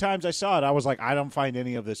 First 2 times I saw it, I was like, I don't find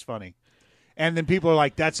any of this funny. And then people are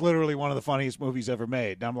like, that's literally one of the funniest movies ever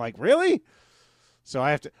made. And I'm like, really? So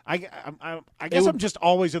I have to. I guess I'm just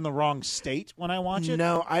always in the wrong state when I watch it.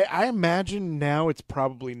 No, I imagine now it's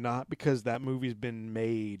probably not because that movie's been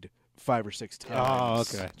made 5 or 6 times. Oh,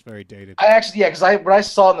 okay. It's very dated. I actually, because when I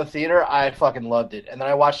saw it in the theater, I fucking loved it, and then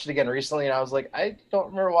I watched it again recently, and I was like, I don't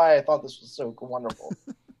remember why I thought this was so wonderful.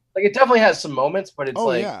 Like, it definitely has some moments, but it's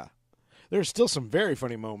yeah. There's still some very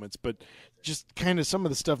funny moments, but just kind of some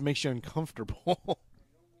of the stuff makes you uncomfortable.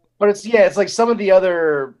 But it's like some of the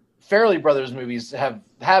other Farrelly Brothers movies have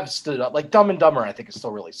stood up. Like Dumb and Dumber, I think is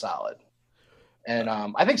still really solid. And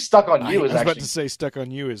I think Stuck on You is actually. I was about to say Stuck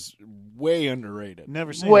on You is way underrated.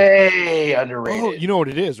 Never seen way underrated. Oh, you know what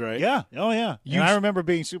it is, right? Yeah. Oh, yeah. I remember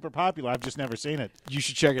being super popular. I've just never seen it. You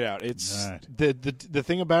should check it out. It's right. the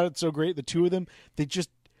thing about it's so great. The two of them,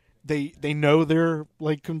 they know they're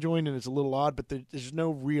like conjoined, and it's a little odd, but there's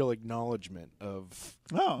no real acknowledgement of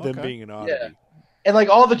them being an oddity. Yeah. And like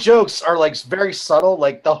all the jokes are like very subtle.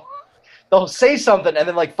 Like they'll say something, and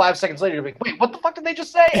then like 5 seconds later, you'll be like, wait, what the fuck did they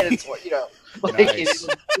just say? And it's like, like Nice.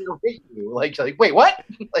 like wait, what?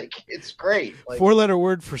 Like it's great. Like, 4-letter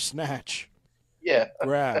word for snatch. Yeah.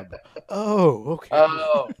 Grab. Oh, okay.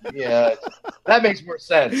 Oh, yeah. That makes more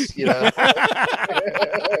sense.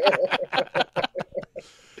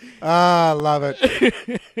 I love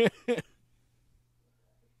it.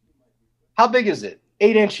 How big is it?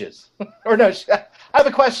 8 inches. Or no, I have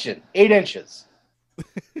a question. 8 inches.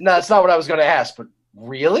 No, that's not what I was going to ask, but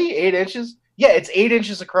really? 8 inches? Yeah, it's 8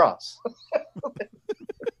 inches across.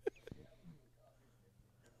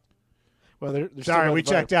 Well, they're Sorry, we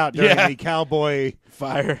checked out during the cowboy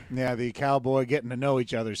fire. Yeah, the cowboy getting to know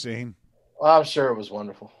each other scene. Well, I'm sure it was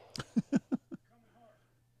wonderful.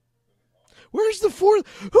 Where's the fourth?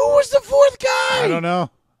 Who was the fourth guy? I don't know,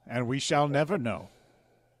 and we shall never know.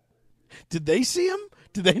 Did they see him?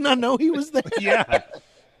 Did they not know he was there? Yeah.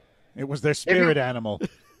 It was their spirit animal.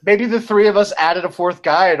 Maybe the three of us added a fourth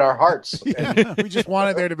guy in our hearts. Yeah, we just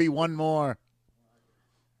wanted there to be one more.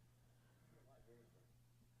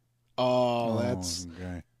 Oh, that's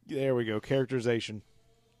okay. There we go. Characterization.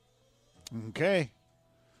 Okay.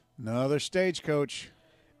 Another Stagecoach.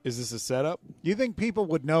 Is this a setup? You think people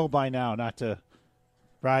would know by now not to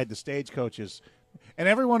ride the Stagecoaches? And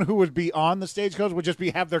everyone who would be on the Stagecoach would just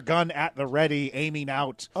have their gun at the ready, aiming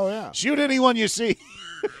out. Oh, yeah. Shoot anyone you see.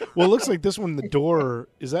 Well, it looks like this one, the door,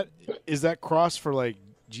 is that cross for, like,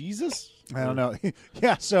 Jesus? I don't know.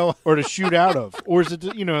 Yeah, so. Or to shoot out of. Or is it,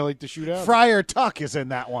 like to shoot out Friar Tuck is in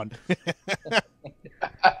that one.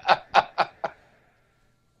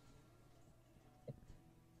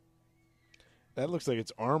 That looks like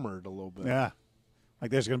it's armored a little bit. Yeah. Like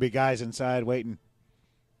there's going to be guys inside waiting.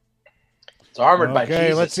 It's armored by Jesus.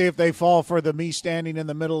 Okay, let's see if they fall for the me standing in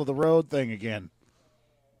the middle of the road thing again.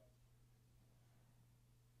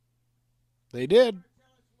 They did.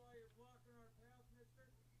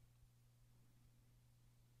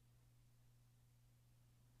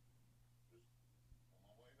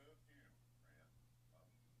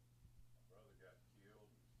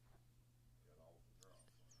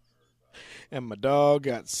 And my dog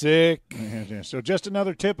got sick. So just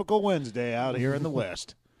another typical Wednesday out here in the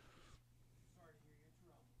West.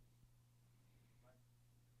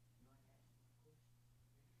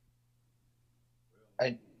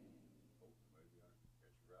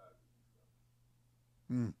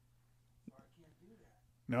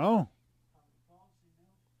 No.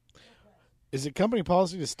 Is it company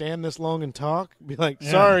policy to stand this long and talk? Be like,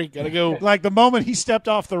 sorry, gotta go. Like the moment he stepped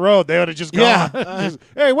off the road, they would have just gone. Yeah.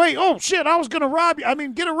 Hey, wait! Oh shit! I was gonna rob you. I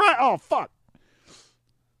mean, get it right. Oh fuck!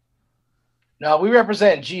 No, we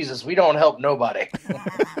represent Jesus. We don't help nobody.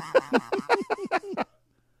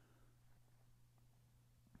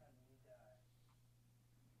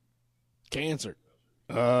 Cancer.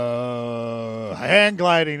 Hand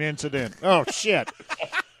gliding incident. Oh shit.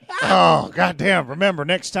 Oh, goddamn. Remember,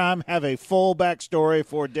 next time, have a full backstory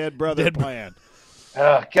for Dead Brother Plan.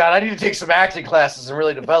 Oh, God, I need to take some acting classes and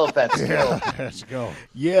really develop that skill. Yeah, let's go.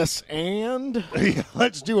 Yes, and?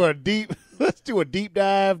 Let's do a deep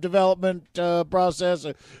dive development process.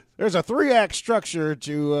 There's a 3-act structure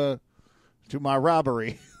to my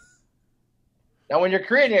robbery. Now, when you're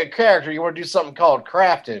creating a character, you want to do something called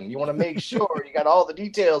crafting. You want to make sure you got all the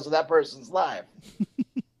details of that person's life.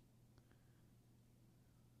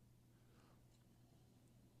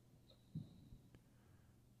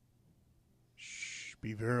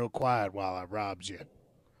 Be real quiet while I robs you.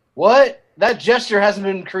 What? That gesture hasn't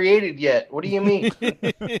been created yet. What do you mean?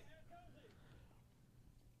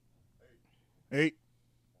 Hey.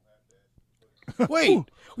 Wait,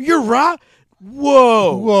 you're right?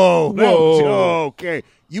 Whoa. Whoa. Okay.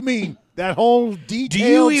 You mean that whole detailed Do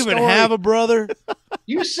you even story? have a brother?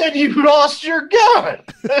 You said you lost your gun.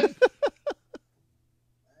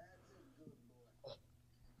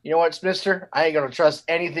 You know what, Mister? I ain't gonna trust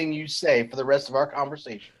anything you say for the rest of our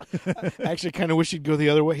conversation. I actually kind of wish he'd go the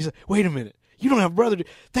other way. He's like, wait a minute. You don't have a brother.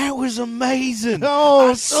 That was amazing.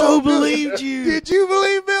 Oh, I so believed you. Did you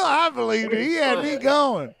believe Bill? I believed it. He had me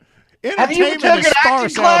going. Have you Entertainment taken is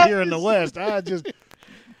sparse acting out here in classes? the West.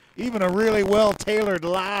 Even a really well-tailored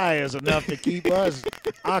lie is enough to keep us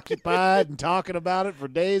occupied and talking about it for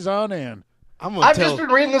days on end. I've just been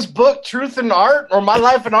reading this book, Truth in Art, or My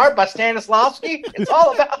Life in Art by Stanislavski. It's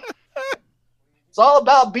all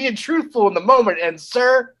about being truthful in the moment. And,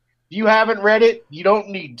 sir, if you haven't read it, you don't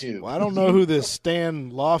need to. Well, I don't know who this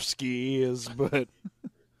Stan Lofsky is, but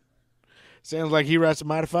sounds like he writes a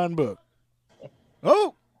mighty fine book.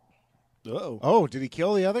 Oh. Uh-oh. Oh, did he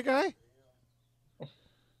kill the other guy? Oh,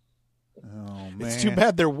 man. It's too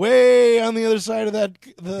bad they're way on the other side of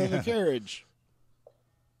the carriage.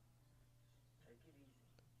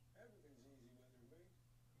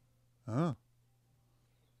 Huh.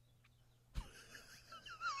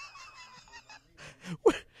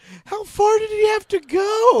 How far did he have to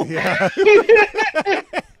go? Yeah.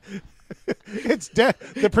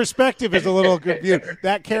 The perspective is a little confused.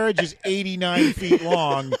 That carriage is 89 feet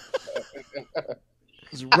long.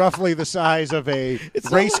 It's roughly the size of a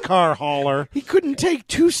race car hauler. He couldn't take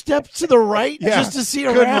 2 steps to the right just to see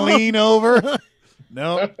couldn't around. lean over.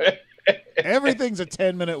 No. Everything's a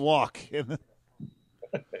 10-minute walk. And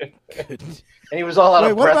he was all out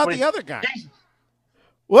Wait, of what breath. about the other guy?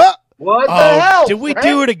 What? What the Oh, hell? did we Frank?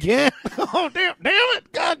 do it again? Oh, damn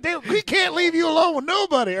it. God damn. We can't leave you alone with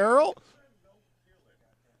nobody, Earl.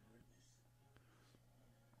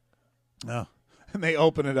 No. And they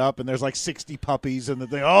open it up, and there's like 60 puppies, and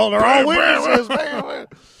they're all witnesses. Man.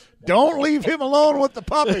 Don't leave him alone with the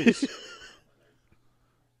puppies.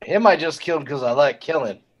 Him I just killed because I like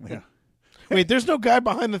killing. Yeah. Wait, there's no guy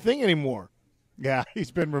behind the thing anymore. Yeah, he's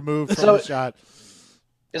been removed from So- the shot.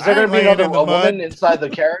 Is there going to be laying another in the woman mud. inside the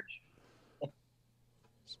carriage?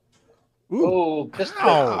 Ooh. Oh, pistol.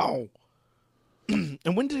 Ow.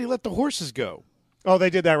 And when did he let the horses go? Oh, they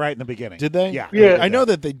did that right in the beginning. Did they? Yeah. Yeah. I know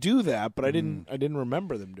that they do that, but I didn't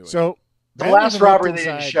remember them doing it. So The they last haven't looked robbery, they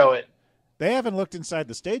didn't inside- show it. They haven't looked inside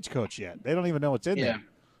the stagecoach yet. They don't even know what's in Yeah.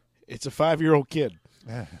 It's a 5-year-old kid.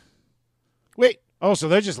 there. Wait. Oh, so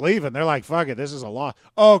they're just leaving. They're like, fuck it, this is a loss.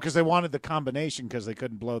 Oh, because they wanted the combination because they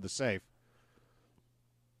couldn't blow the safe.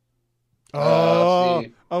 see. Oh,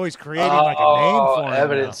 he's creating like a name for him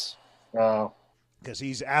evidence. Oh. because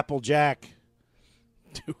he's Applejack.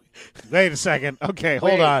 Wait a second. Okay,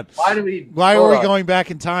 hold Wait, on. Why do we? Why are hold we on. going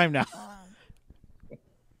back in time now?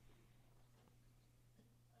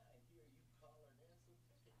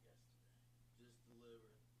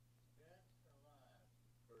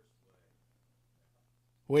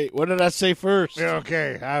 Wait, what did I say first? Yeah,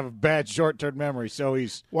 okay, I have a bad short-term memory, so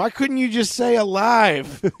he's Why couldn't you just say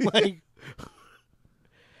alive? Like,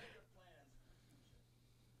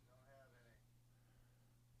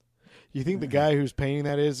 you think the guy who's painting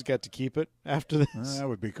that is got to keep it after this? that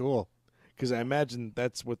would be cool. Because I imagine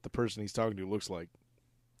that's what the person he's talking to looks like.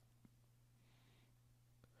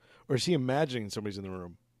 Or is he imagining somebody's in the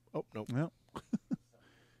room? Oh, no. Well,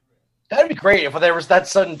 That'd be great if there was that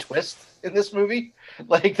sudden twist in this movie.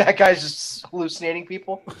 Like that guy's just hallucinating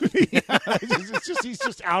people. he's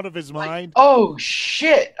just out of his mind. Oh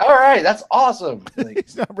shit! All right, that's awesome. Like,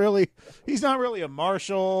 He's not really a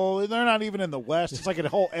marshal. They're not even in the West. It's like a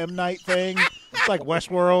whole M. Night thing. It's like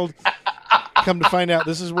Westworld. Come to find out,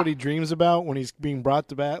 this is what he dreams about when he's being brought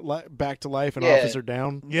to back to life and Yeah. officer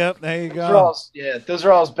down. Yep, there you those are all, go. those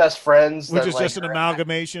are all his best friends. Which that, is like, just an are-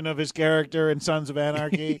 amalgamation of his character in Sons of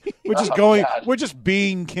Anarchy. We're just Oh, going. God. We're just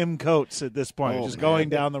being Kim Coates at this point. Oh, Just man. going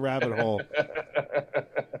down the rabbit hole.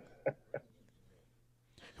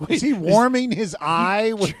 Is he warming his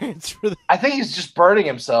eye? With, Transfer the- I think he's just burning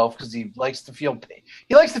himself because he likes to feel pain.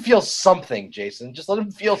 He likes to feel something, Jason. Just let him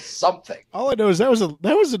feel something. All I know is that was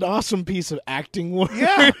an awesome piece of acting work.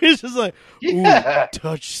 Yeah. It's just like, Yeah. ooh,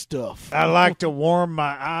 touch stuff. I like to warm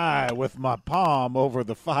my eye with my palm over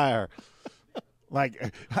the fire.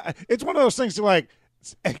 Like, it's one of those things to like,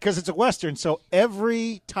 because it's a Western, so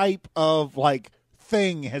every type of like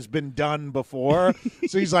thing has been done before.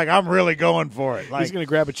 So he's like, I'm really going for it. Like, He's going to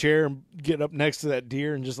grab a chair and get up next to that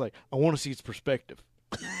deer and just like, I want to see its perspective.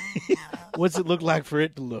 What's it look like for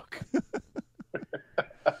it to look?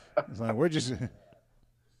 it's like we're just.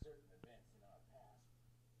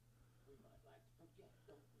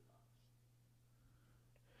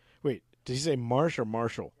 Wait, did he say Marsh or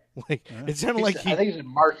Marshall? Like, it sounded like I think he's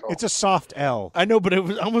Marshall. It's a soft L. I know, but it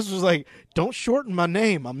was almost was like, don't shorten my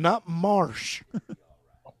name. I'm not Marsh.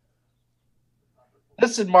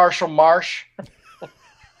 Listen, Marshall Marsh.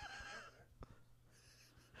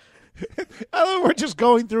 We're just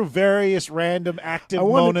going through various random active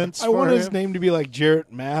moments. I want his name to be like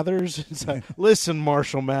Jarrett Mathers. It's like, listen,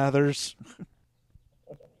 Marshall Mathers.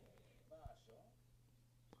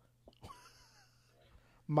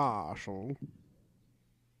 Marshall.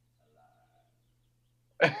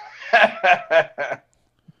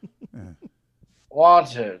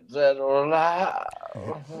 Wanted, dead or alive.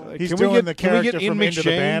 He's doing the character from Into the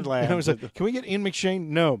Bandland. I was like, can we get Ian McShane?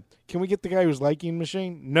 No. Can we get the guy who's like Ian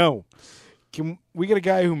McShane? No. Can we get a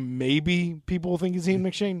guy who maybe people think is Ian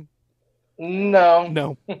McShane? No.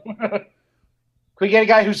 No. Can we get a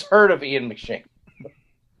guy who's heard of Ian McShane?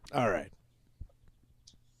 All right.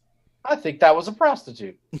 I think that was a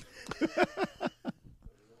prostitute.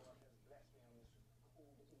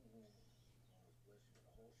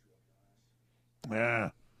 Yeah.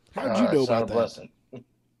 How'd you know about that? Blessing.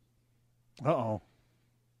 Uh-oh.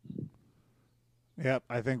 Yep,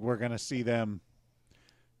 I think we're going to see them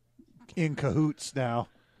in cahoots now.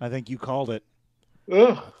 I think you called it.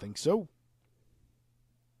 Ugh. I think so.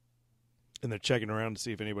 And they're checking around to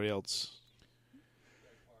see if anybody else.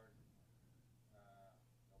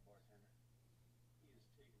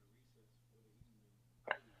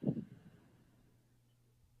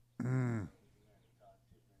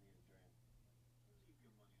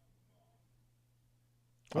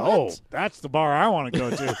 Oh, that's the bar I want to go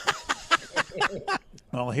to.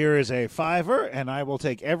 Well, here is a $5, and I will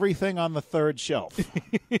take everything on the third shelf.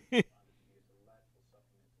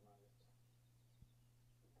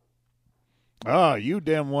 You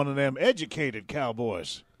damn one of them educated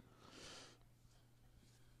cowboys.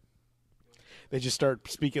 They just start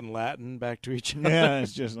speaking Latin back to each other. Yeah,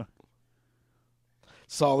 it's just...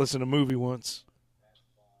 Saw this in a movie once.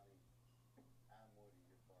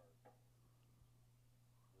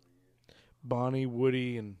 Bonnie,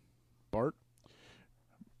 Woody, and Bart.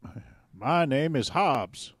 My name is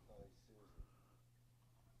Hobbs.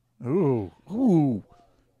 Ooh.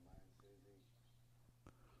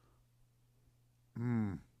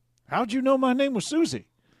 How'd you know my name was Susie?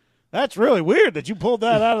 That's really weird that you pulled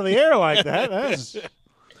that out of the air like that.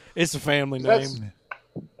 It's a family name.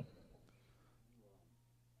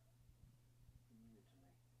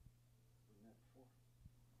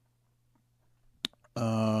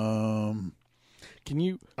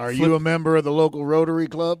 Are you a member of the local Rotary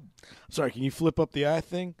Club? Sorry, can you flip up the eye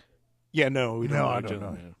thing? Yeah, no, we don't. No, I don't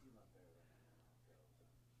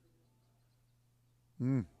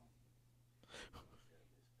know.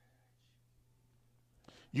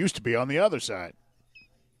 Used to be on the other side.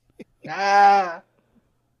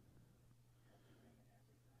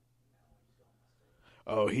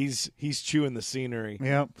 Oh, he's chewing the scenery.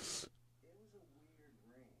 Yep.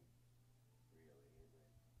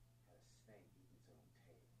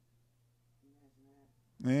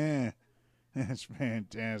 Yeah, that's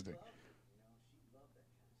fantastic.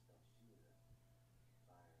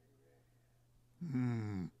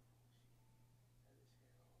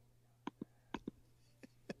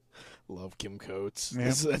 Love Kim Coates.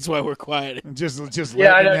 Yeah. That's why we're quiet. Just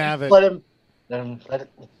Yeah, let I know. him have it. Let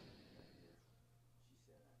it.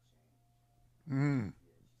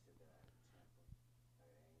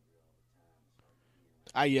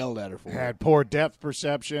 I yelled at her for Had poor depth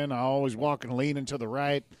perception. I always walking leaning to the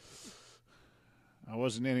right. I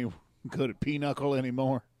wasn't any good at pinochle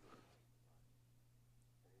anymore.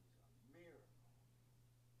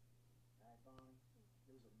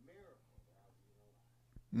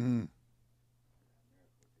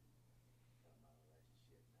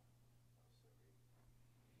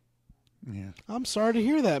 Yeah. I'm sorry to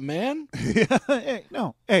hear that, man. Hey,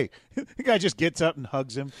 no. Hey, the guy just gets up and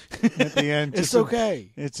hugs him at the end. It's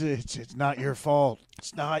okay. It's not your fault.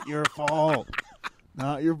 It's not your fault.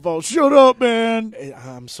 Not your fault. Shut up, man.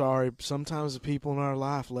 I'm sorry. Sometimes the people in our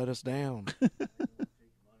life let us down.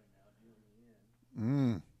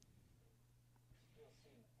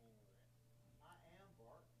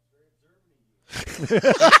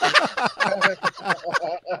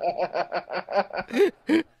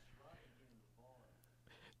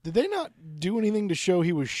 Did they not do anything to show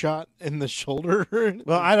he was shot in the shoulder?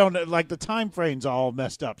 Well, I don't know. Like, the time frame's all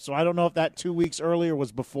messed up, so I don't know if that 2 weeks earlier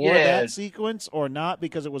was before that sequence or not,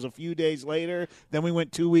 because it was a few days later. Then we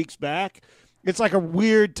went 2 weeks back. It's like a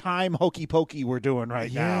weird time hokey pokey we're doing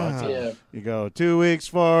right now. You go 2 weeks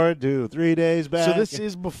forward, 3 days back. So this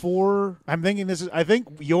is before. I'm thinking this is. I think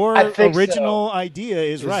your original idea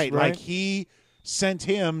is right. Like, he sent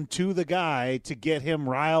him to the guy to get him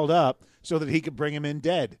riled up so that he could bring him in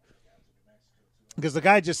dead. Because the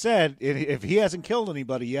guy just said, if he hasn't killed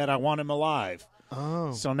anybody yet, I want him alive.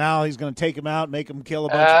 Oh. So now he's going to take him out, make him kill a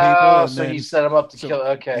bunch of people. So he set him up to kill.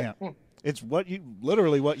 Okay. Yeah. It's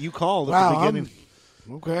literally what you called at Wow, the beginning.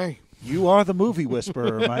 Okay. You are the movie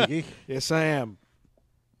whisperer, Mikey. Yes, I am.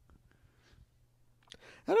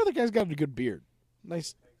 That other guy's got a good beard.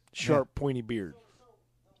 Nice, sharp, pointy beard.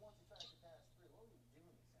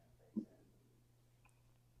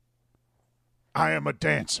 I am a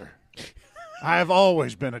dancer. I have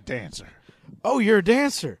always been a dancer. Oh, you're a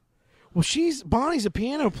dancer. Well, Bonnie's a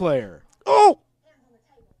piano player. Oh!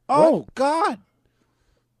 Oh, God.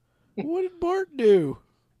 What did Bart do?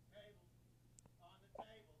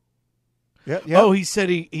 Yeah. Oh, he said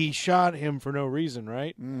he shot him for no reason,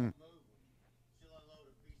 right? Mm.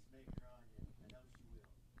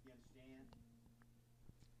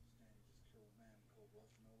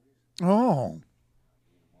 Oh.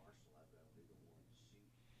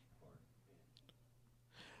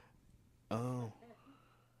 Oh.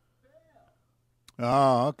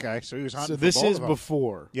 Oh, okay. So he was hunting So for this both is of them.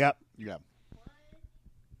 before. Yep.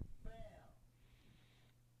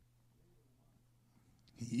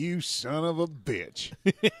 You son of a bitch.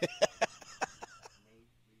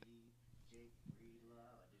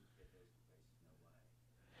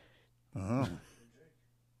 Uh-huh.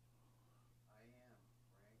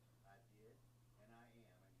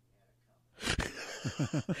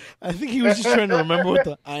 I think he was just trying to remember what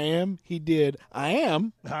the I am. He did. I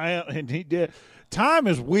am. And he did. Time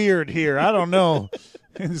is weird here. I don't know.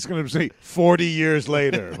 It's going to say 40 years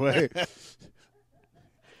later. Wait.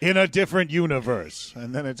 In a different universe.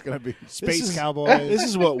 And then it's going to be Space Cowboys. This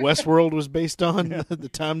is what Westworld was based on, the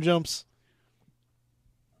time jumps.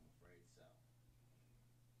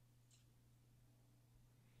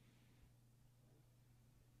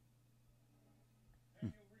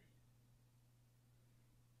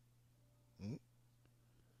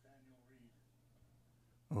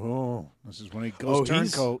 Oh, this is when he goes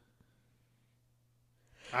turncoat.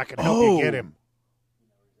 I can help you get him.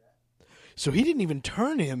 So he didn't even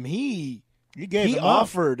turn him. He gave him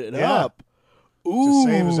offered it up. To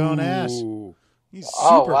save his own ass. He's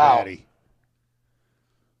super batty.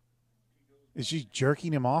 Is she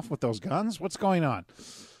jerking him off with those guns? What's going on?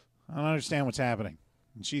 I don't understand what's happening.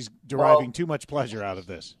 And she's deriving too much pleasure out of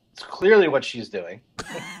this. It's clearly what she's doing.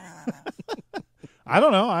 I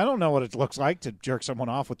don't know. I don't know what it looks like to jerk someone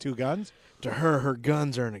off with two guns. To her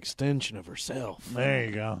guns are an extension of herself. There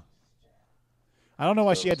you go. I don't know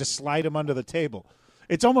why she had to slide him under the table.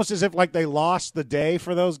 It's almost as if like they lost the day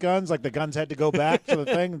for those guns. Like the guns had to go back to the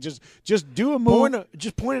thing. Just do a move.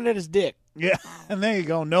 Just point it at his dick. Yeah, and there you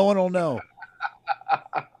go. No one will know.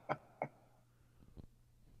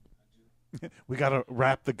 We got to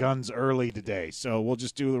wrap the guns early today, so we'll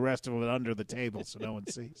just do the rest of it under the table so no one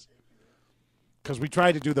sees. Because we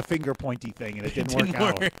tried to do the finger pointy thing, and it didn't work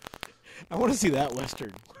out. I want to see that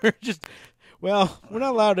Western. We're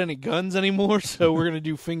not allowed any guns anymore, so we're going to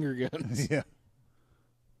do finger guns. Yeah.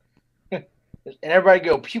 And everybody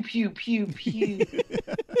go, pew, pew, pew, pew.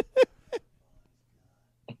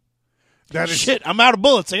 Shit, I'm out of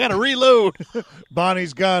bullets. I got to reload.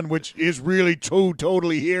 Bonnie's gun, which is really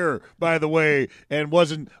totally here, by the way, and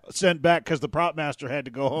wasn't sent back because the prop master had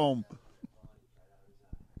to go home.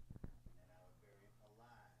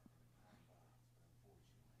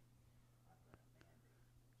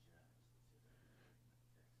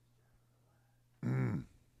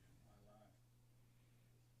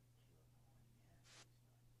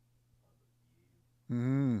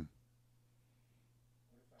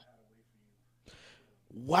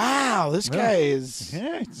 Wow, this guy is...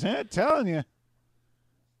 Yeah, telling you.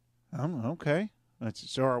 Okay.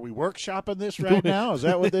 So are we workshopping this right now? Is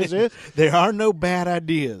that what this is? There are no bad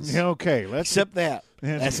ideas. Okay. Except that.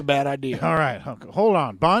 That's a bad idea. All right. Hold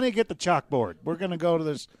on. Bonnie, get the chalkboard. We're going to go to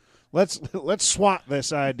this. Let's swat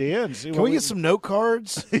this idea and see. Can we get some note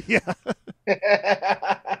cards? Yeah.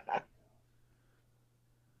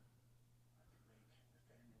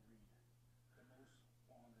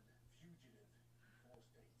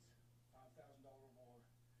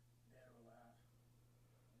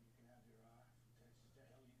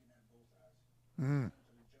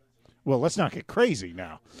 Well, let's not get crazy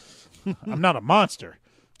now. I'm not a monster.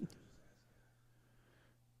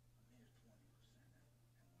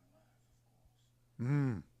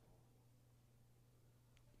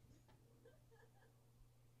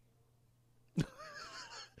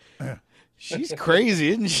 She's crazy,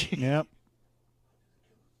 isn't she? Yep.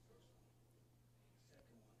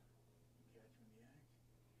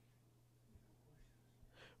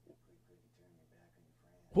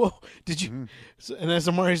 Whoa, did you? So, and as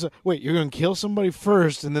Amari's like, wait, you're going to kill somebody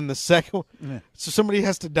first, and then the second one? Yeah. So somebody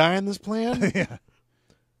has to die in this plan? Yeah.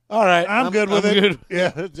 All right. I'm good with it. Good.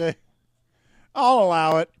 Yeah. I'll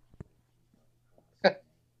allow it.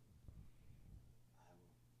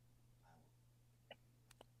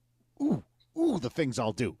 Ooh, the things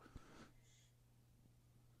I'll do.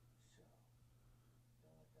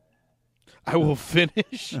 I will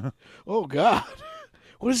finish. Oh, God.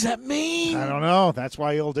 What does that mean? I don't know. That's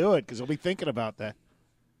why he'll do it, because he'll be thinking about that.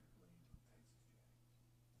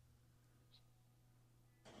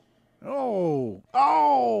 Oh.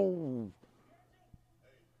 Oh.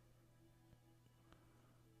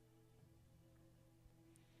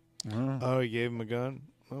 Oh, he gave him a gun?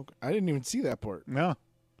 Okay. I didn't even see that part. No.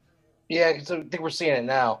 Yeah, because I think we're seeing it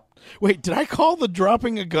now. Wait, did I call the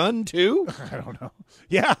dropping a gun, too? I don't know.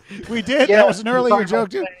 Yeah, we did. Yeah, That was an earlier joke,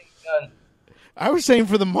 too. I was saying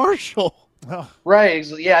for the marshal. Oh. Right.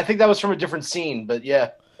 Yeah, I think that was from a different scene, but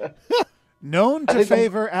yeah. Known to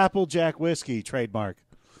favor Applejack whiskey, trademark.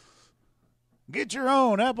 Get your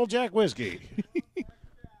own Applejack whiskey.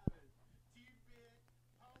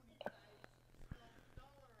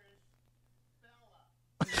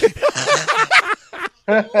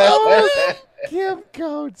 Kim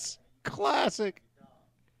Coates. Classic.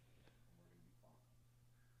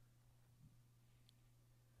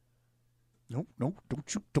 Nope,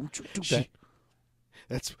 don't you do that.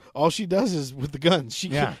 That's all she does is with the guns. She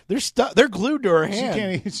Yeah. They're glued to her She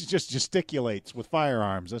hand. can't. She just gesticulates with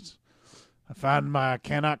firearms. I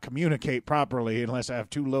cannot communicate properly unless I have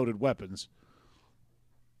two loaded weapons.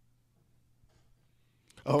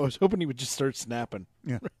 Oh, I was hoping he would just start snapping.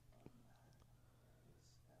 Yeah.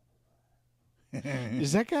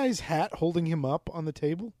 Is that guy's hat holding him up on the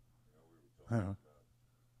table? I don't know.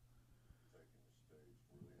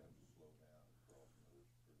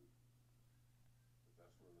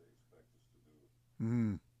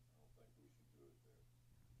 Mm.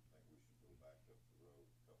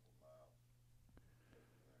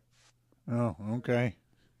 Oh, okay.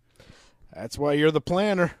 That's why you're the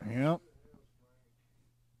planner. Yep.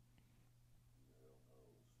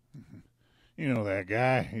 You know that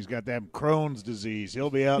guy. He's got that Crohn's disease.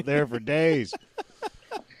 He'll be out there for days.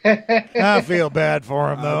 I feel bad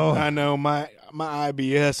for him, though. I know my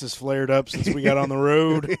IBS has flared up since we got on the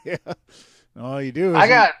road. Yeah. All you do is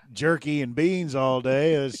eat jerky and beans all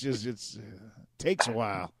day. It takes a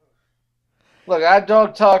while. Look, I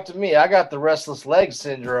dog talk to me. I got the restless leg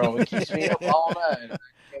syndrome. It keeps me up all night.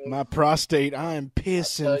 My prostate, I am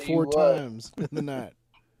pissing 4 times in the night.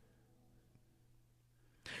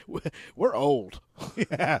 We're old.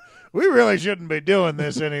 Yeah, we really shouldn't be doing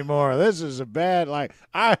this anymore. This is a bad,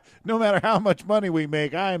 no matter how much money we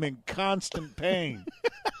make, I am in constant pain.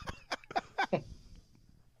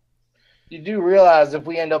 You do realize if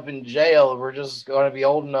we end up in jail, we're just going to be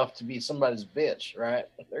old enough to be somebody's bitch, right?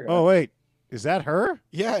 Oh, wait. Is that her?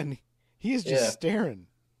 Yeah, and he is just staring.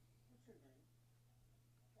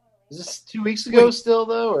 Is this 2 weeks ago still,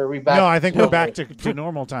 though, or are we back? No, I think we're back to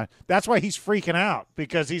normal time. That's why he's freaking out,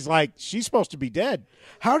 because he's like, she's supposed to be dead.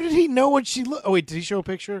 How did he know what she looked? Oh, wait, did he show a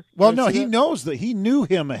picture? Well, no, he knows that. He knew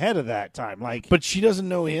him ahead of that time. But she doesn't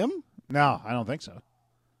know him? No, I don't think so.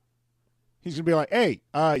 He's going to be like, hey,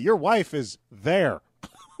 your wife is there.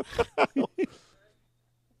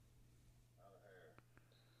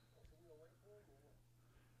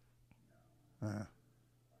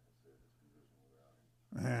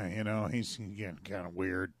 He's getting kind of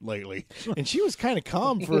weird lately. And she was kind of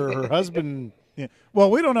calm for her husband. Yeah.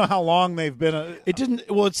 Well, we don't know how long they've been. It didn't.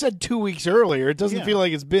 Well, it said 2 weeks earlier. It doesn't feel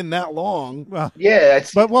like it's been that long. Well, yeah,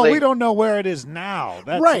 we don't know where it is now.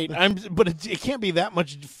 Right. But it can't be that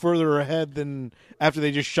much further ahead than after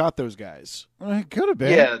they just shot those guys. It could have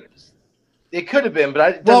been. Yeah, it could have been,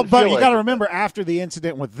 but but you got to remember, after the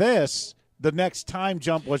incident with this, the next time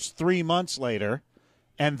jump was 3 months later.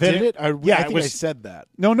 And then did it? I think I said that.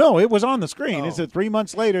 No, it was on the screen. It said 3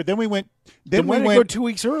 months later. Then we went. Then we went 2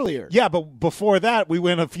 weeks earlier. Yeah, but before that, we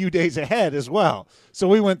went a few days ahead as well. So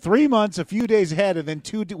we went 3 months, a few days ahead, and then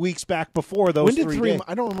 2 weeks back before those. When did 3 days.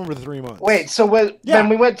 I don't remember the 3 months. Wait, so when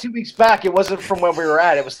we went 2 weeks back, it wasn't from when we were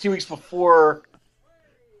at. It was 2 weeks before.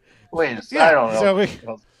 Wait, I don't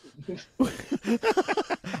know.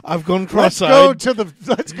 I've gone cross-eyed.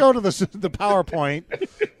 Let's go to the PowerPoint.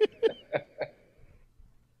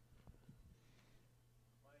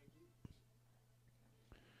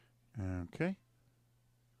 Okay.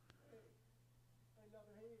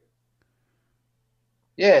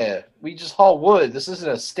 Yeah, we just haul wood. This isn't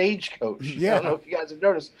a stagecoach. Yeah. I don't know if you guys have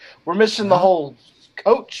noticed. We're missing the whole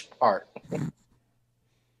coach part.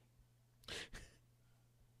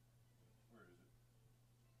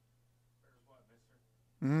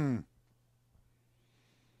 Mm.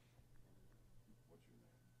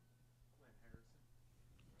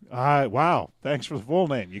 Wow. Thanks for the full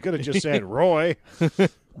name. You could have just said Roy.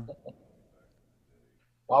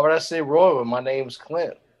 Why would I say Roy when my name's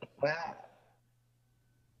Clint?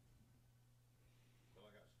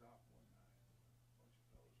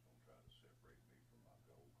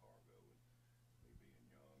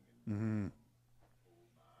 Mm-hmm.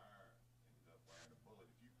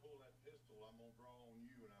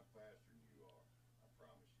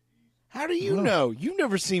 How do you know? You've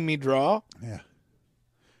never seen me draw. Yeah.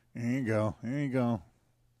 There you go. There you go.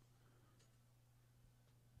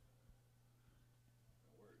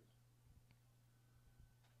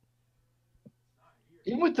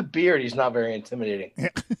 Even with the beard, he's not very intimidating. Yeah.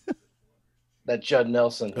 That Judd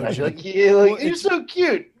Nelson. I'd be like, yeah, like you're so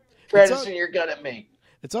cute. Practicing your gun at me.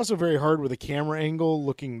 It's also very hard with a camera angle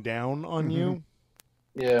looking down on you.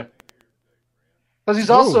 Yeah. Because he's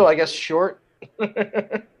also, I guess, short.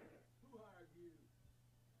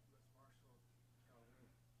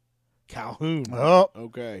 Calhoun. Oh,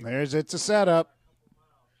 Okay. it's a setup.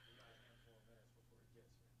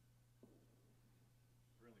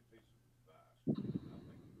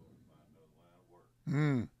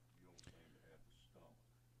 Hmm.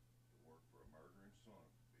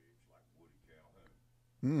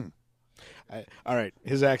 Hmm. All right.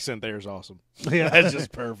 His accent there is awesome. Yeah, That's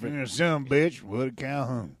just perfect. You're some bitch, Woody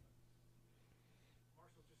Calhoun.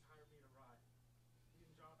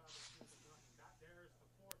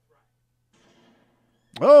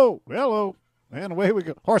 Oh, hello. And away we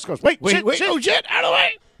go. Horse goes, wait. Wait. Oh, shit. Out of the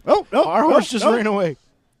way. Oh, no. Our horse just ran away.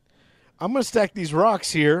 I'm going to stack these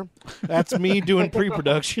rocks here. That's me doing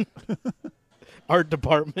pre-production. Art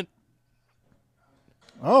department.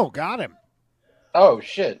 Oh, got him. Oh,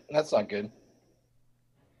 shit. That's not good.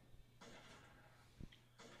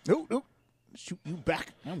 No. Shoot you back.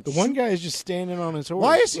 The one guy is just standing on his horse.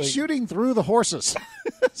 Why is he shooting through the horses?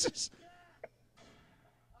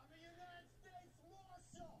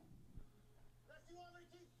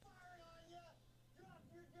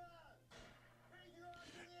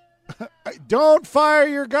 Don't fire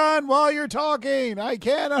your gun while you're talking. I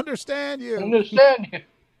can't understand you.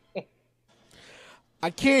 I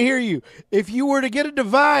can't hear you. If you were to get a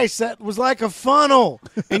device that was like a funnel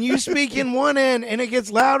and you speak in one end and it gets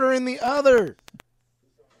louder in the other.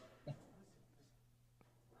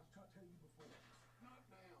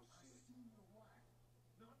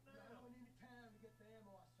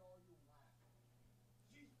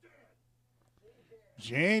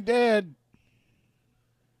 She ain't dead.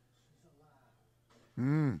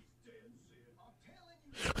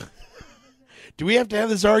 Do we have to have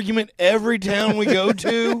this argument every town we go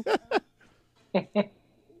to?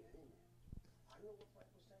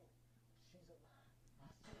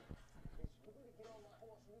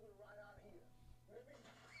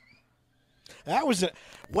 That was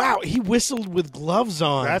wow, he whistled with gloves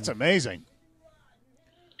on. That's amazing.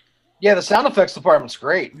 Yeah, the sound effects department's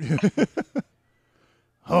great.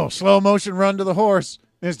 Oh, slow motion run to the horse.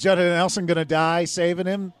 Is Judd Nelson going to die saving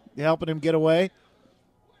him, helping him get away?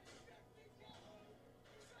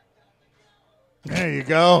 There you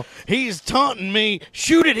go. He's taunting me.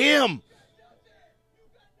 Shoot at him.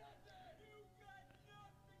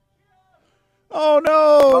 Oh,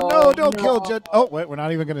 no, don't kill Judd. Oh, wait, we're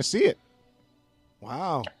not even going to see it.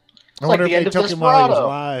 Wow. I wonder like if the they end took of him while he was Desperado.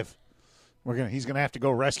 alive. He's going to have to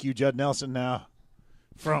go rescue Judd Nelson now.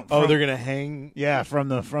 From they're going to hang? Yeah, from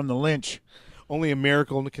the lynch. Only a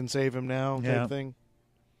miracle can save him now type thing.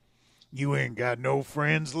 You ain't got no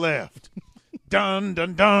friends left. Dun,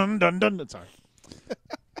 dun, dun, dun, dun. Sorry.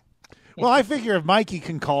 Well, I figure if Mikey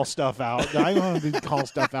can call stuff out, I want to call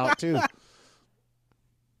stuff out too.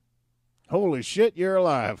 Holy shit, you're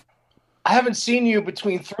alive. I haven't seen you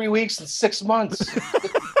between 3 weeks and 6 months.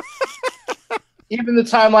 Even the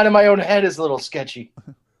timeline in my own head is a little sketchy.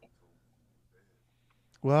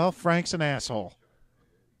 Well, Frank's an asshole.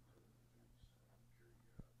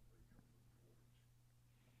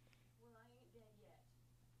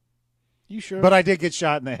 You sure? But I did get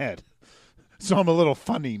shot in the head. So I'm a little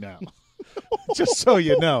funny now. Just so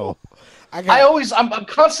you know. I'm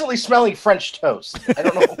constantly smelling French toast. I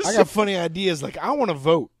don't know. I got funny ideas. Like, I want to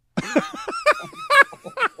vote.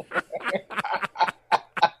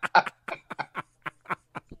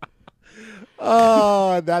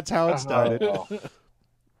 Oh, that's how it started.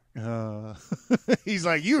 He's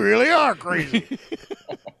like, you really are crazy.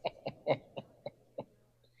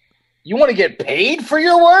 You want to get paid for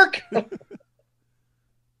your work? All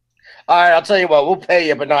right, I'll tell you what. We'll pay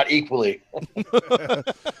you, but not equally.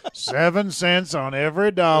 7 cents on every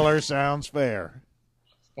dollar sounds fair.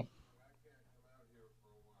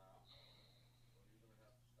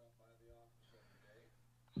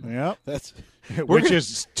 Yep. Which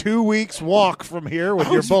is 2 weeks walk from here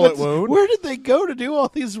with your bullet wound. Where did they go to do all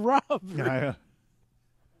these robberies?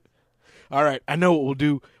 All right, I know what we'll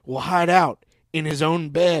do. We'll hide out in his own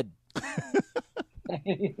bed.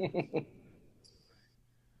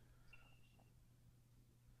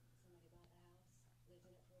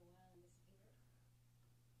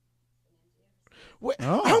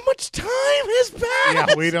 How much time has passed?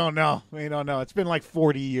 Yeah, we don't know. We don't know. It's been like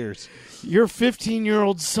 40 years. Your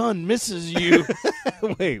 15-year-old son misses you.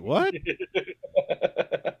 Wait, what?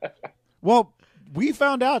 Well, we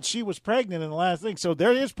found out she was pregnant in the last thing, so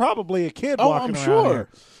there is probably a kid walking I'm around sure. here.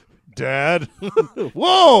 Dad.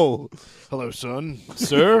 Whoa. Hello, son.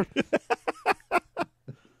 Sir.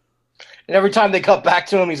 And every time they cut back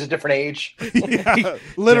to him, he's a different age. Yeah,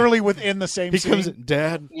 literally within the same He scene. comes in,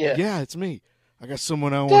 Dad. Yeah. It's me. I got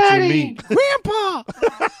someone I want Daddy! you to meet. Grandpa.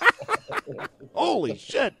 Holy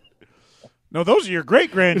shit. No, those are your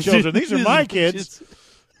great-grandchildren. These are my kids.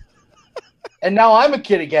 And now I'm a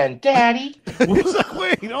kid again. Daddy. It's like,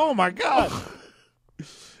 wait, oh, my God.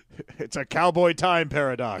 It's a cowboy time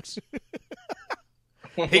paradox.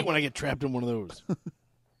 Hate when I get trapped in one of those.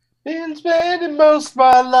 Been spending most of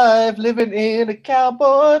my life living in a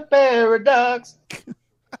cowboy paradox.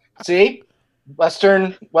 See?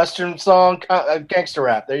 Western song, gangster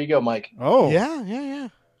rap. There you go, Mike. Oh. Yeah.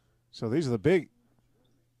 So these are the big.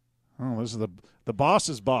 Oh, this is the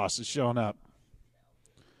boss's boss is showing up.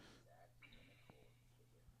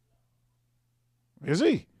 Is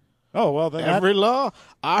he? Oh, well, then Every law,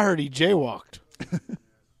 I heard he jaywalked.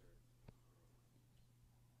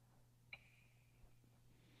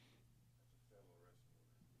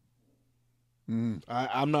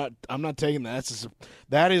 I'm not taking that.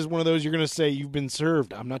 That is one of those you're going to say you've been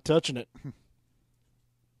served. I'm not touching it.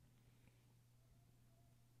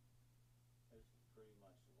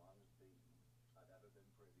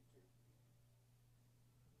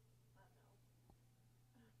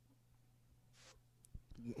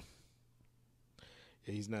 Yeah,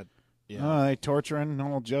 he's not. Yeah, they torturing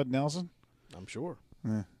old Judd Nelson? I'm sure.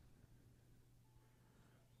 Yeah.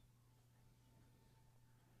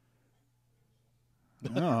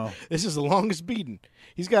 Oh. This is the longest beating.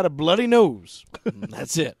 He's got a bloody nose.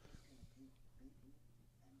 That's it.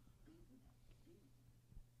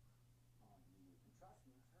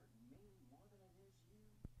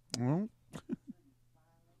 Well.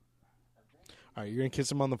 All right, you're going to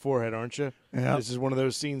kiss him on the forehead, aren't you? Yeah. This is one of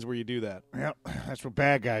those scenes where you do that. Yep. That's what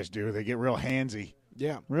bad guys do. They get real handsy.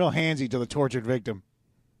 Yeah. Real handsy to the tortured victim.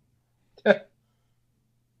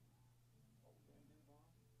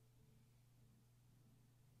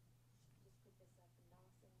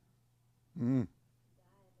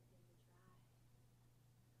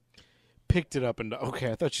 Picked it up and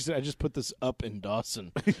okay. I thought she said I just put this up in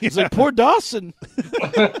Dawson. It's like poor Dawson.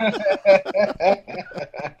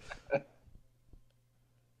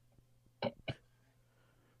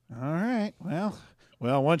 All right. Well,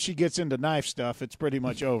 once she gets into knife stuff, it's pretty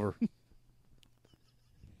much over.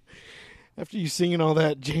 After you singing all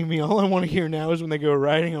that, Jamie, all I want to hear now is when they go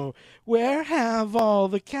riding on, where have all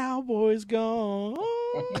the cowboys gone?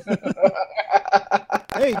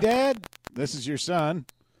 Hey, Dad, this is your son.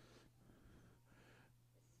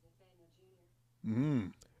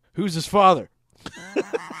 Who's his father?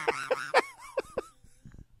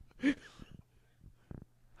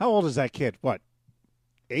 How old is that kid? What?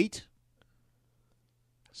 8?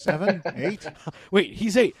 7? 8? Wait,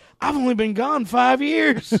 he's 8. I've only been gone 5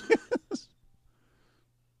 years.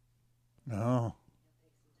 No.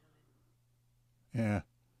 Yeah.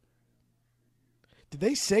 Did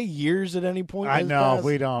they say years at any point? I know. Passed?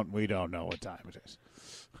 We don't know what time it is.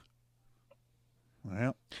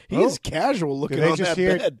 Well, he is casual looking did they on just that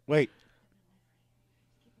hear bed. Wait.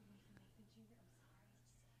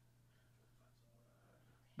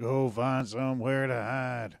 Go find somewhere to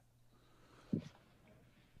hide.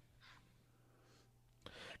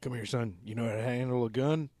 Come here, son. You know how to handle a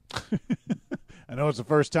gun? I know it's the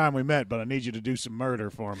first time we met, but I need you to do some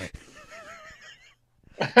murder for me.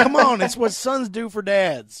 Come on, it's what sons do for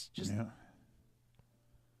dads. Just Yeah.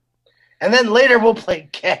 And then later we'll play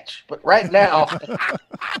catch. But right now,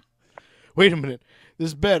 wait a minute.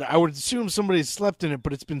 This bed, I would assume somebody slept in it,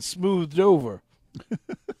 but it's been smoothed over.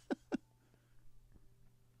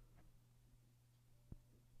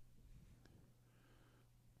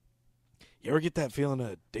 You ever get that feeling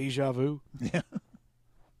of deja vu? Yeah.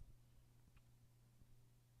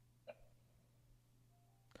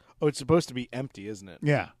 Oh, it's supposed to be empty, isn't it?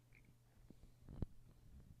 Yeah.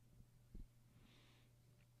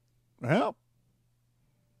 Well.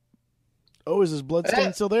 Oh, is his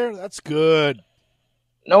bloodstain still there? That's good.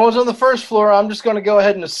 no one's on the first floor. I'm just going to go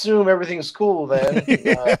ahead and assume everything's cool then.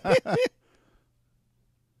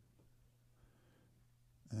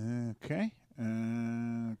 Okay.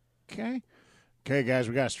 Okay, guys,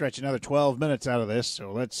 we got to stretch another 12 minutes out of this,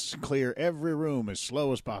 so let's clear every room as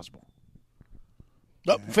slow as possible.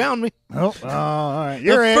 Oh, found me. Oh, all right.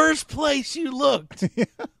 You're the in. first place you looked.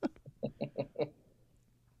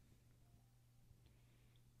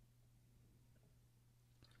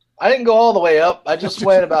 I didn't go all the way up. I just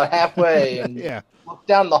went about halfway and looked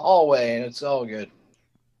down the hallway, and it's all good.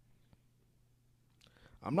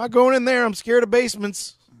 I'm not going in there. I'm scared of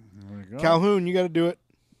basements. There we go. Calhoun, you got to do it.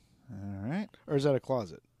 All right. Or is that a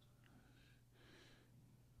closet?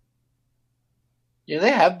 Yeah,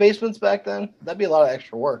 they have basements back then? That'd be a lot of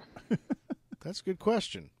extra work. That's a good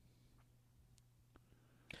question.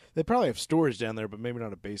 They probably have storage down there, but maybe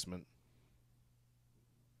not a basement.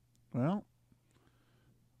 Well,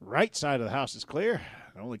 right side of the house is clear.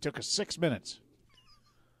 It only took us 6 minutes.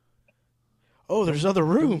 Oh, there's other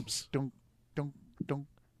rooms. Dunk, dunk, dunk,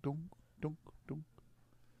 dunk, dunk, dunk.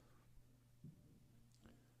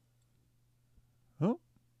 Oh.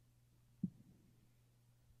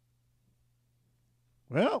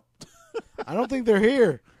 Well, I don't think they're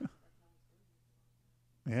here.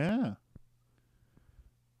 yeah.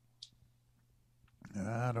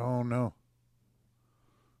 I don't know.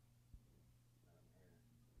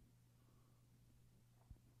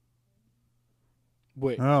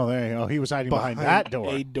 Wait. Oh, there you go. He was hiding behind that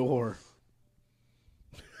door. A door.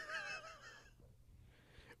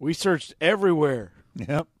 We searched everywhere.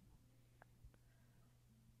 Yep.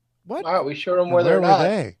 What? All right, we showed them where Where they're were not.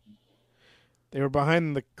 they? They were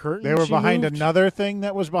behind the curtain. They were she behind moved? another thing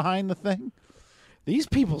that was behind the thing? These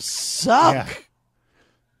people suck. Yeah.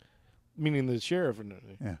 Meaning the sheriff. And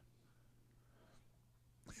Yeah.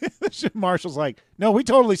 Marshall's like, no, we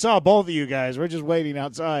totally saw both of you guys. We're just waiting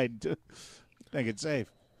outside to make it safe.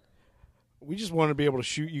 we just want to be able to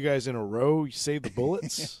shoot you guys in a row. You save the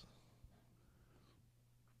bullets.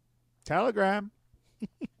 Telegram.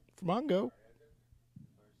 From Mongo.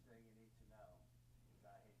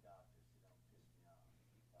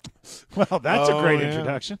 Well, that's a great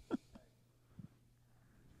introduction.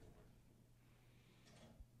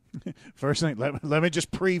 First thing, let me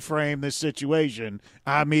just pre-frame this situation.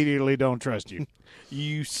 I immediately don't trust you.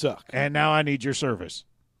 You suck. And now I need your service.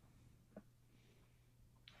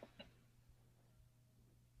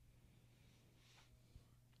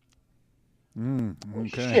 Okay.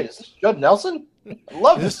 Shit, is this Judd Nelson? I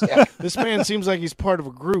love this guy. This man seems like he's part of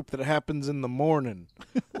a group that happens in the morning.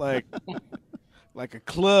 Like a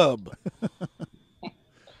club.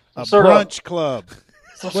 A Sort of- brunch club.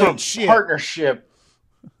 Some sort of shit. partnership.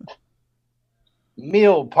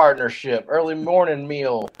 Meal partnership. Early morning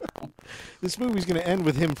meal. This movie's going to end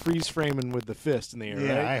with him freeze framing with the fist in the air,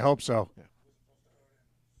 Yeah, right? I hope so. Yeah.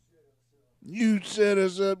 You set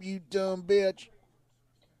us up, you dumb bitch.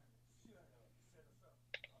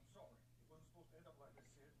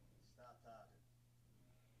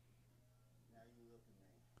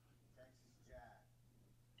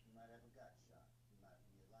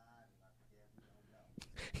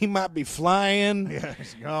 He might be flying. Yeah,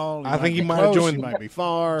 he's gone. I think he be might have close, joined- He might be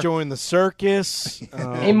far. Joined the circus.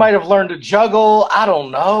 He might have learned to juggle. I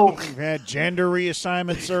don't know. We've had gender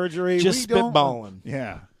reassignment surgery. Just We don't- spitballing.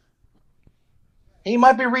 Yeah. He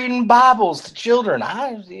might be reading Bibles to children.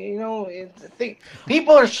 I think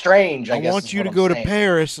people are strange. I guess want is you what to I'm go saying. to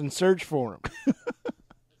Paris and search for him.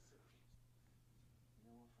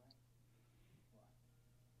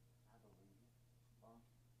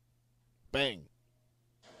 Bang.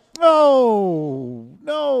 No.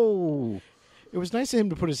 It was nice of him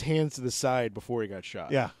to put his hands to the side before he got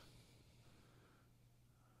shot. Yeah.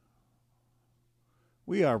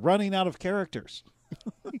 We are running out of characters.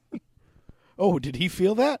 Oh, did he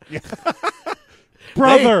feel that? Yeah.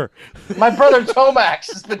 Brother. My brother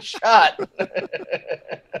Tomax has been shot.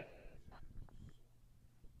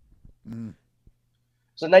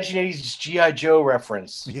 It's a 1980s G.I. Joe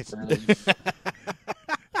reference. Yes.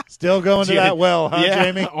 Still going to that well, huh, Yeah,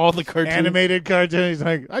 Jamie? all the cartoons. Animated cartoons. He's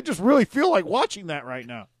like, I just really feel like watching that right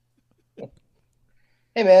now.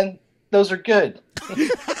 Hey, man, those are good.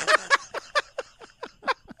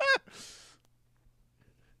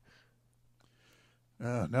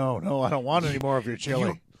 No, I don't want any more of your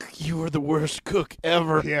chili. You are the worst cook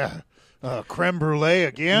ever. Yeah. Creme brulee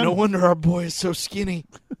again? No wonder our boy is so skinny.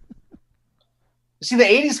 See, the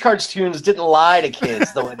 80s cartoons didn't lie to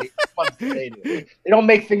kids the way they do. They don't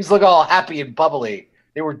make things look all happy and bubbly.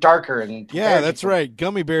 They were darker and Yeah, that's right.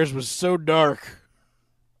 Gummy Bears was so dark.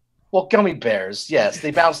 Well, gummy bears, yes,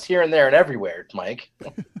 they bounced here and there and everywhere, Mike.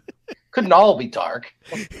 Couldn't all be dark.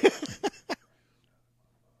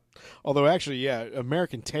 Although, actually, yeah,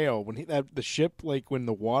 American Tail, when the ship, like when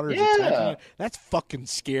the water is Yeah. attacking it, that's fucking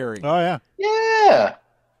scary. Oh, yeah. Yeah.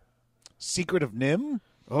 Secret of Nim?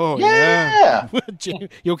 Oh, Yeah. Jamie,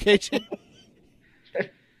 you okay, Jamie?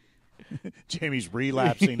 Jamie's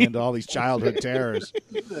relapsing into all these childhood terrors.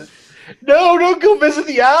 No, don't go visit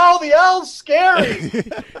the owl. The owl's scary.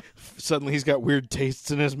 Suddenly he's got weird tastes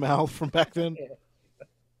in his mouth from back then.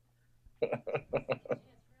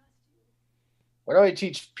 Why do I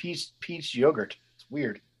teach peach yogurt? It's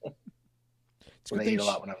weird. It's I ate a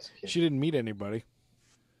lot when I was a kid. She didn't meet anybody.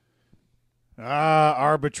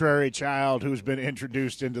 Arbitrary child who's been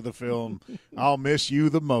introduced into the film. I'll miss you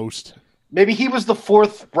the most. Maybe he was the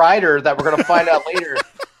fourth rider that we're going to find out later.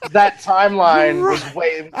 That timeline was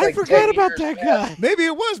way. I forgot about that guy. Maybe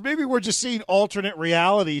it was. Maybe we're just seeing alternate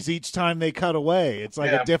realities each time they cut away. It's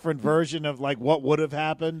like a different version of like what would have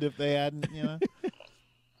happened if they hadn't,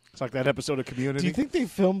 It's like that episode of Community. Do you think they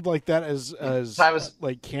filmed like that as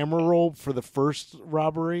like camera roll for the first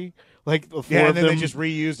robbery? Like the four and then them... they just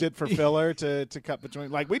reused it for filler to cut between.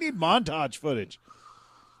 Like, we need montage footage.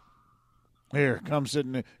 Here, come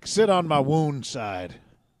sit on my wound side.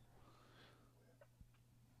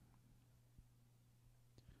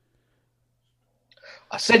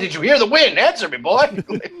 I said, did you hear the wind? Answer me, boy.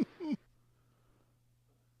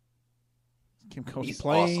 Kim Coates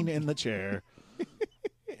playing in the chair.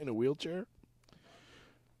 In a wheelchair?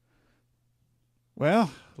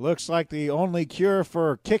 Well, looks like the only cure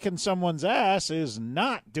for kicking someone's ass is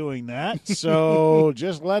not doing that. So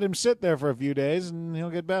just let him sit there for a few days and he'll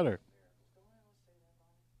get better.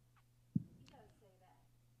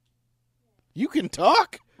 You can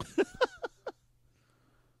talk?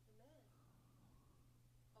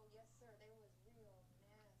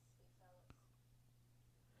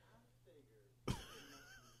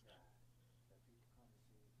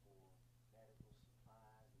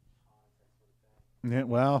 Yeah,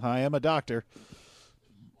 well, I am a doctor,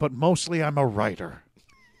 but mostly I'm a writer.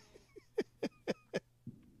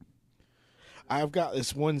 I've got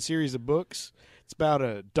this one series of books. It's about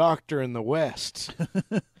a doctor in the West.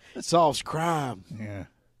 Solves crime. Yeah.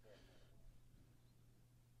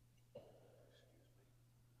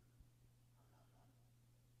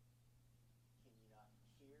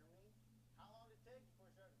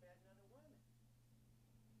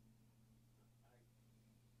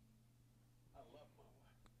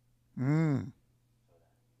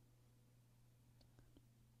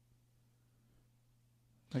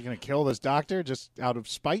 They're going to kill this doctor just out of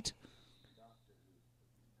spite?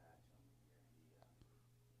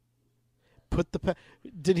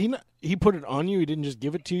 Did he not? He put it on you. He didn't just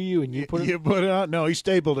give it to you, and you put it. You put it on? No, he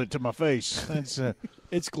stapled it to my face. That's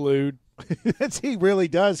it's glued. He really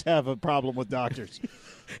does have a problem with doctors.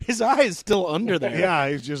 His eye is still under there. Yeah,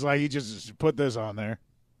 he's just like he just put this on there.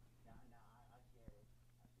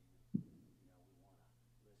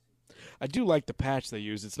 I do like the patch they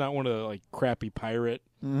use. It's not one of the like crappy pirate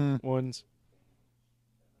ones.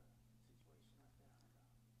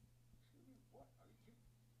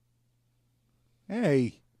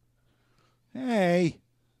 Hey.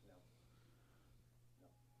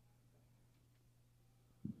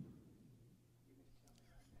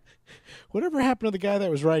 Whatever happened to the guy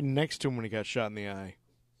that was riding next to him when he got shot in the eye?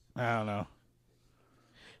 I don't know.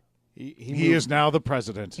 He is now the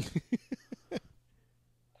president.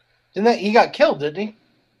 He got killed, didn't he?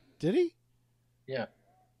 Did he? Yeah.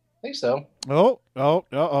 I think so. Oh.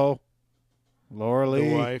 Laura Lee.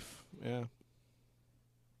 The wife, yeah.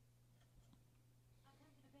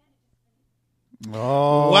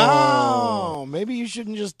 Oh. Wow. Maybe you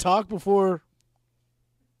shouldn't just talk before.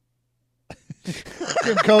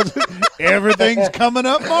 Everything's coming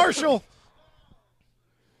up, Marshall.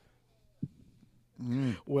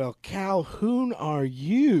 Well, Calhoun, are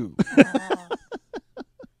you?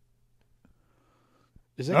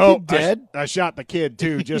 Is that kid dead? I shot the kid,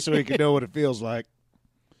 too, just so he could know what it feels like.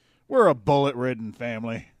 We're a bullet-ridden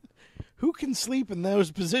family. Who can sleep in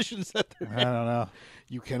those positions that they're in? I don't know.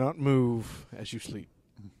 You cannot move as you sleep.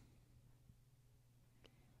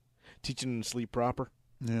 Teaching them to sleep proper.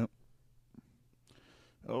 Yeah.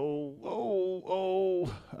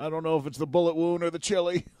 Oh. I don't know if it's the bullet wound or the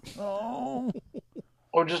chili. Oh.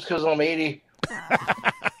 Or just because I'm 80.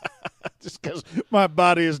 Just because my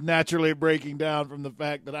body is naturally breaking down from the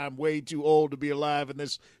fact that I'm way too old to be alive in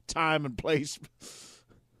this time and place.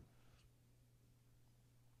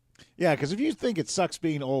 Yeah, because if you think it sucks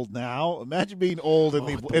being old now, imagine being old in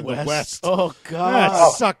the West. Oh, God.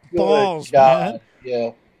 That sucks balls, man.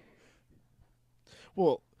 Yeah.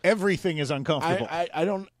 Well, everything is uncomfortable. I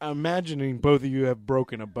don't imagining both of you have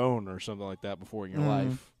broken a bone or something like that before in your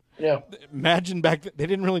life. Yeah. Imagine back then, they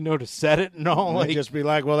didn't really know to set it and all. They'd just be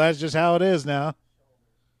like, well, that's just how it is now.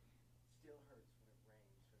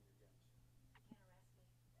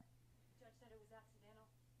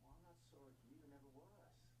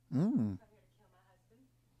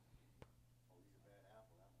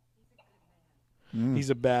 He's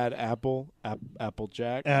a bad apple.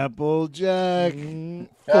 Applejack. Applejack. Full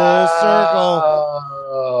circle.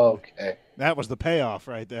 Okay. That was the payoff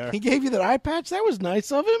right there. He gave you that eye patch? That was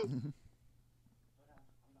nice of him.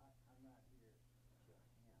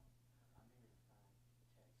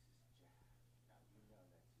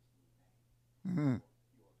 Mm.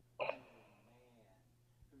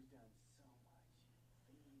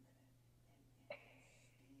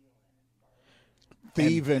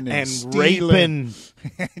 Thieving and stealing.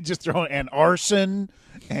 raping. Just throwing, and arson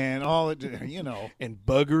and all it, And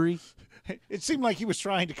buggery. It seemed like he was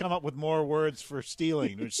trying to come up with more words for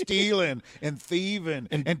stealing, stealing and thieving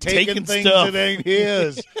and taking things stuff. that ain't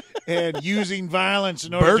his, and using violence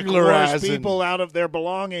in order to coerce Burglarizing. people out of their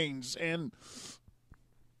belongings. And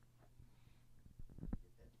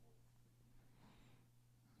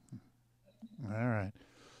all right.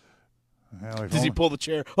 Well, Does he pull the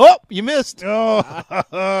chair? Oh, you missed. Oh,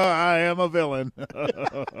 I am a villain.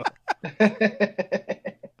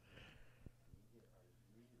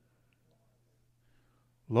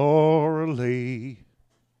 Laura Lee.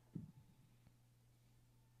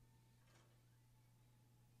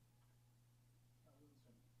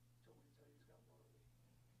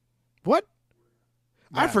 What?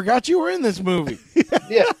 I forgot you were in this movie.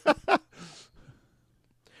 Yeah.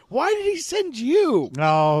 Why did he send you?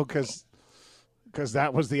 No, because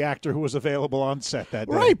that was the actor who was available on set that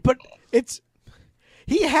day. Right, but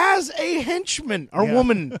he has a henchman or Yeah.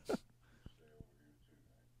 woman.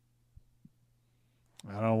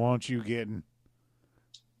 I don't want you getting.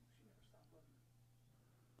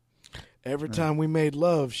 Every time we made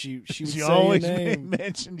love, she would She say always your name.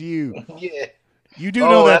 mentioned you. Yeah. You do Oh,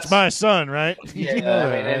 know that's that's- my son, right? You Yeah, do know I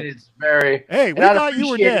that, mean, right? it's very. Hey, we and I'd thought you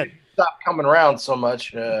were appreciate dead. it if you stopped coming around so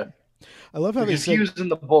much. I love how they said Confusing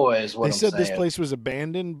the boys. What they I'm said this saying. place was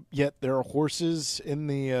abandoned, yet there are horses in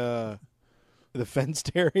the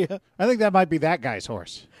fenced area. I think that might be that guy's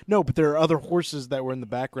horse. No, but there are other horses that were in the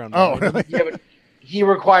background. Oh, behind him. really? Yeah, but he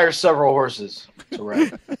requires several horses to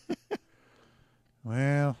ride.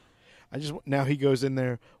 Well, Now he goes in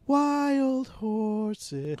there. Wild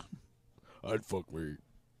horses. I'd fuck me.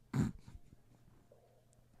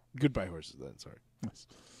 Goodbye horses. Then sorry.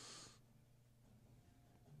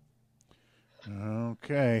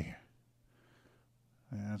 okay.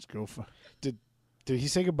 Let's go. Did he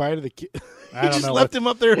say goodbye to the kid? I He don't just know left what- him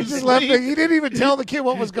up there. He to just left. sleep. He didn't even tell the kid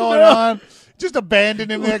what was going on. Just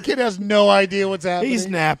abandoned him there. Kid has no idea what's happening. He's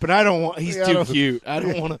napping. I don't want. He's Yeah, I too don't- cute. I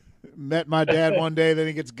don't want to. Met my dad one day, then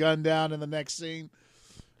he gets gunned down in the next scene.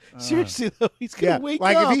 Seriously though, he's gonna Yeah, wake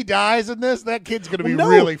like up. if he dies in this, that kid's gonna be No,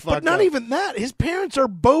 really fucked but not up. even that. His parents are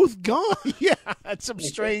both gone. Yeah, and some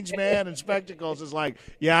strange man in spectacles is like,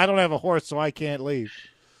 yeah, I don't have a horse, so I can't leave.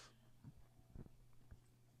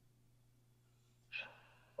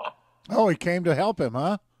 Oh, he came to help him,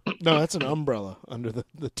 huh? No, that's an umbrella under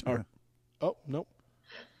the tarp. Oh nope.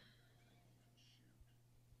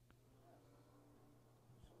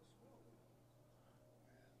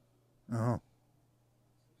 Oh.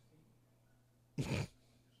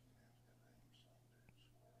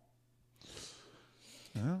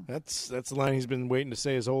 That's the line he's been waiting to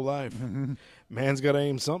say his whole life. Man's got to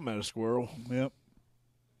aim something at a squirrel. Yep.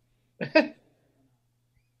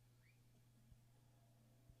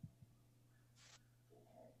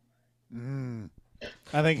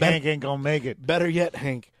 I think Hank ain't gonna make it. Better yet,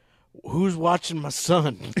 Hank, who's watching my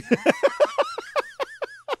son?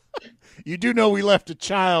 You do know we left a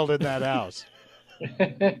child in that house.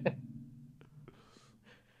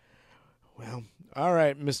 Well, all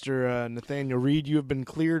right, Mr. Nathaniel Reed, you have been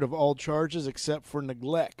cleared of all charges except for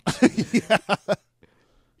neglect.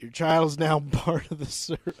 Your child is now part of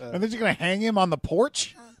the And then you're gonna hang him on the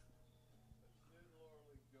porch?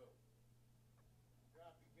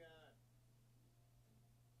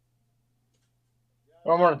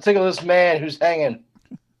 I'm going to tickle this man who's hanging.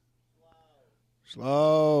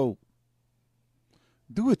 Slow.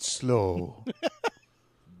 Do it slow.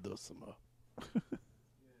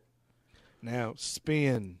 Now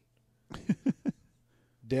spin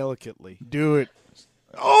delicately. Do it.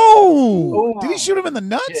 Oh! Oh. Did he shoot him in the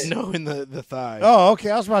nuts? No, in the thigh. Oh, okay.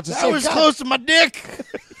 I was about to that say. was God, close to my dick.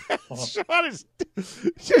 shot his-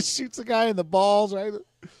 just shoots the guy in the balls, right?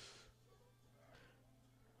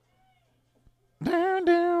 Down,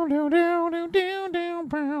 down, down, down, down, down, down,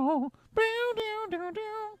 down, down, down,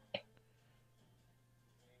 down.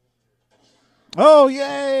 Oh,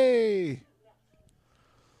 yay!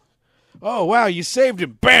 Oh wow, you saved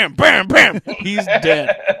him! Bam, bam, bam. He's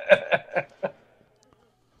dead.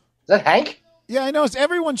 Is that Hank? Yeah, I noticed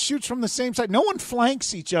everyone shoots from the same side. No one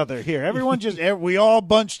flanks each other here. Everyone we all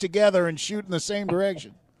bunch together and shoot in the same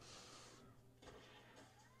direction.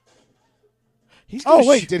 He's gonna Oh,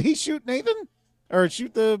 wait, shoot- did he shoot Nathan? Or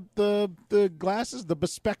shoot the glasses, the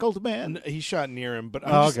bespectacled man? He shot near him, but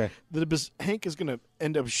Oh, I'm just, okay. Hank is going to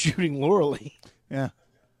end up shooting Laura Lee. Yeah.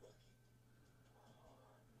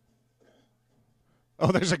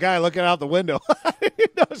 Oh, there's a guy looking out the window. I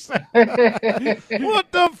didn't notice that.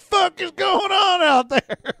 What the fuck is going on out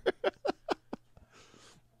there?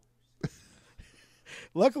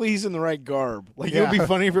 Luckily, he's in the right garb. Like, it would be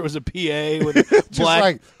funny if it was a PA with a Just black,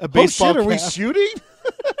 like, a baseball oh shit, are we cap. shooting?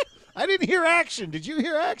 I didn't hear action. Did you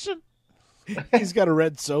hear action? He's got a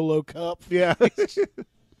red Solo cup. Yeah.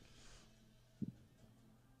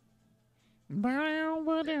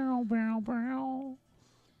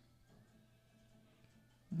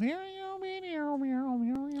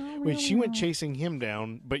 Wait, she went chasing him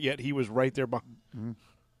down, but yet he was right there behind.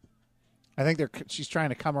 I think she's trying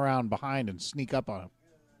to come around behind and sneak up on him.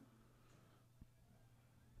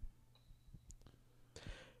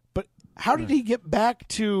 But how did he get back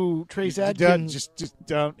to Trace Adkins? Just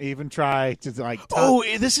don't even try to like. Oh,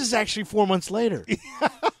 this is actually 4 months later.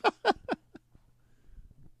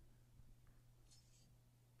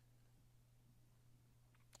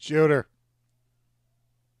 Shooter.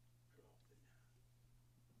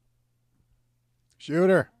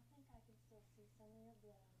 Shooter.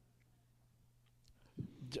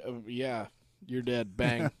 Yeah, you're dead.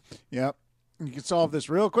 Bang. Yep. You can solve this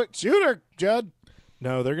real quick. Shooter, Judd.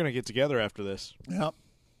 No, they're going to get together after this. Yep.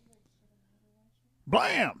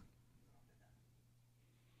 Blam.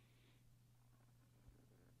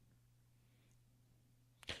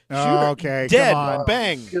 Shooter, Okay, dead. come on.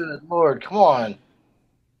 Bang. Good Lord, come on.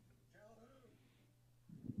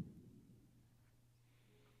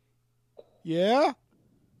 Yeah?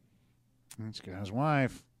 This guy's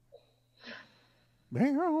wife.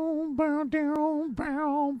 Bow, bow, down,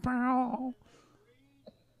 bow, bow.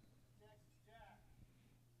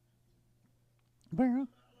 Bow.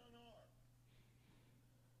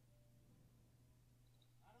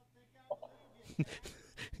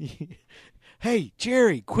 Hey,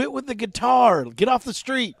 Jerry, quit with the guitar. Get off the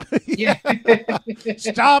street. Yeah.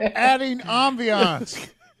 Stop adding ambiance.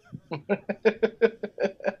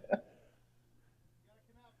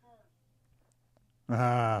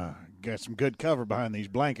 Got some good cover behind these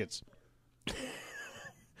blankets.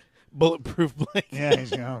 Bulletproof blanket. Yeah,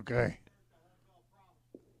 he's okay.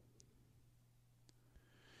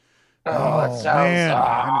 Oh, that sounds. Man,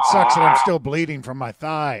 and it sucks that I'm still bleeding from my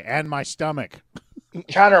thigh and my stomach. I'm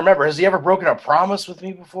trying to remember. Has he ever broken a promise with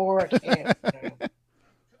me before? I can't.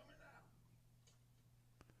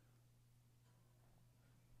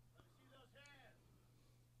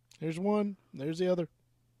 There's one. There's the other.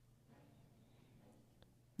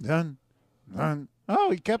 Done. Oh,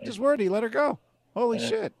 he kept his word. He let her go. Holy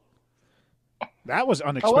shit. That was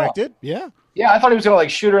unexpected. Yeah. Yeah, I thought he was gonna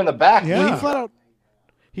shoot her in the back. Yeah. Well,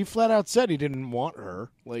 he flat out said he didn't want her.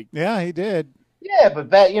 Like, Yeah, he did. Yeah, but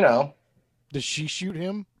that does she shoot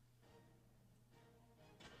him?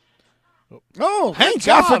 Oh, Hank, good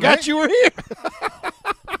job, I forgot Hank. you were here.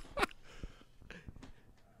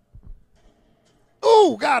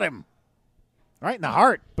 Ooh, got him. Right in the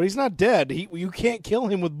heart. But he's not dead. You can't kill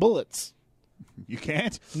him with bullets. You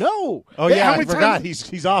can't? No. Oh, Hey, yeah, how I many forgot. times-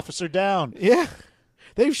 He's officer down. Yeah.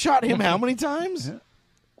 They've shot him how many times?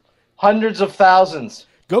 hundreds of thousands.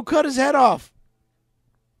 Go cut his head off.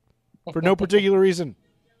 For no particular reason.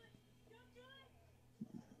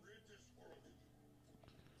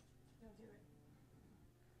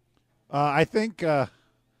 I think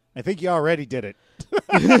you already did it.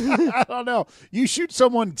 I don't know. You shoot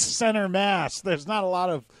someone center mass. There's not a lot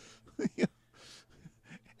of,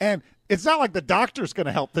 and it's not like the doctor's going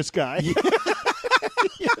to help this guy. You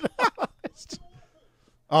know?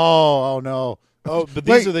 Oh no. Oh, but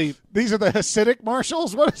Wait, these are the Hasidic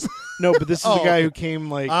marshals. What is? No, but this is Oh. the guy who came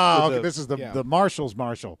like. Okay. with This is the yeah. marshal's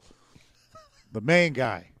marshal, the main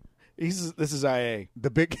guy. This is IA. The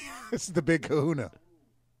big. This is the big Kahuna.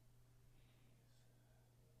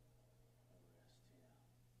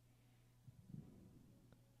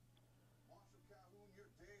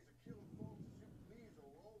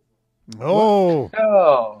 Oh,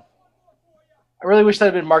 Oh, I really wish that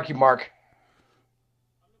had been Marky Mark.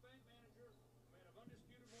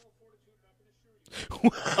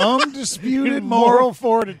 undisputed moral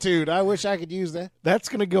fortitude. I wish I could use that. That's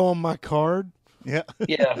gonna go on my card. Yeah.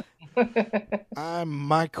 Yeah. I'm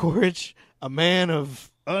Mike Corich, a man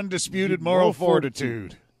of Undisputed moral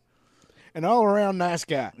fortitude. an all around nice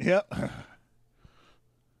guy. Yep.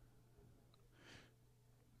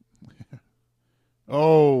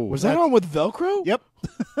 Oh. Was that on with Velcro? Yep.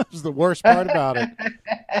 That was the worst part about it.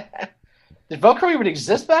 Did Velcro even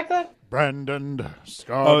exist back then? Brandon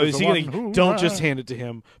Scott. Oh, is is the he one gonna? who Don't I- just hand it to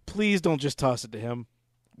him. Please don't just toss it to him.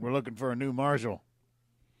 We're looking for a new marshal.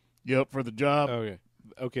 You up for the job? Okay.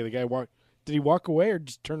 Okay. The guy walked. Did he walk away or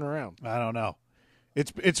just turn around? I don't know.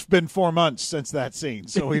 It's been 4 months since that scene,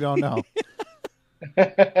 so we don't know.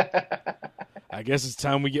 I guess it's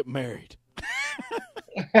time we get married.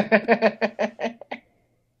 At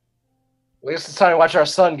least it's time to watch our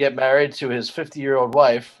son get married to his 50-year-old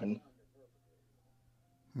wife. And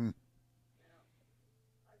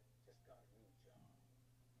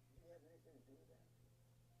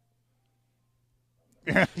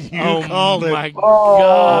you called it. My oh,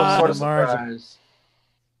 God. sort of Mars. surprise.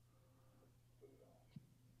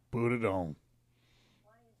 Put it on.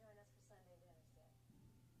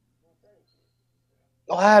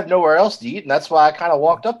 Well, I have nowhere else to eat, and that's why I kind of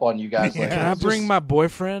walked up on you guys. Like, Can I bring my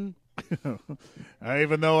boyfriend?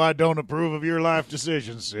 Even though I don't approve of your life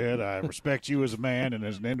decisions, Sid, I respect you as a man and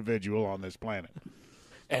as an individual on this planet.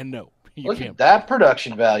 And no, you look can't. at that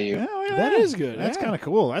production value. Yeah, look at That is good. That's yeah. kind of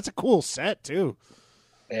cool. That's a cool set too.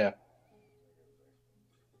 Yeah.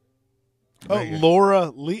 Oh,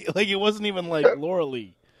 Laura Lee. Like, it wasn't even like Laura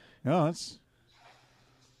Lee. No, that's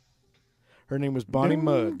Her name was Bonnie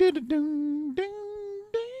Mudd. Bing,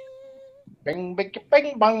 bing,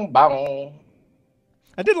 bing, bong, bong.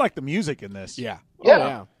 I did like the music in this. Yeah. Yeah. Oh,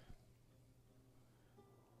 yeah.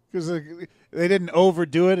 Because they didn't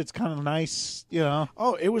overdo it. It's kind of nice, you know.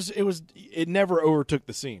 Oh, it never overtook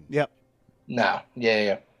the scene. Yep. No.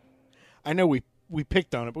 Yeah. I know we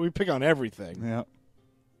picked on it, but we pick on everything. Yep.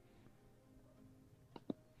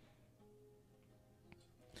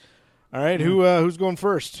 All right, who's going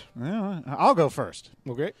first? Yeah, I'll go first.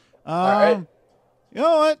 Okay. All right. You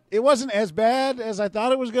know what? It wasn't as bad as I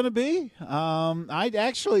thought it was going to be. I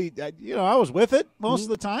actually, I was with it most of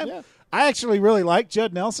the time. Yeah. I actually really liked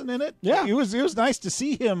Judd Nelson in it. Yeah. It was nice to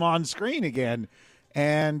see him on screen again.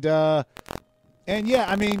 And yeah,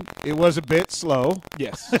 I mean, it was a bit slow.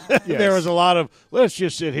 Yes. There was a lot of, let's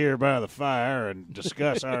just sit here by the fire and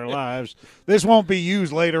discuss our lives. This won't be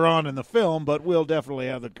used later on in the film, but we'll definitely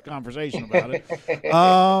have the conversation about it.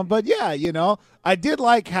 But yeah, I did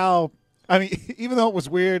like how, I mean, even though it was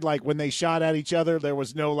weird, like when they shot at each other, there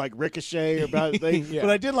was no like ricochet about it. Yeah. But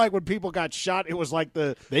I did like when people got shot. It was like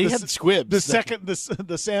They had squibs. the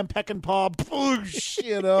Sam Peckinpah,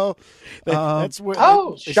 boosh, That's where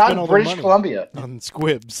Oh, they shot spent in all their British money Columbia. on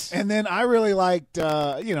squibs. And then I really liked,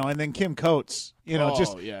 and then Kim Coates,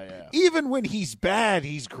 just yeah. even when he's bad,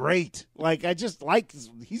 he's great. Like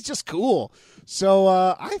he's just cool. So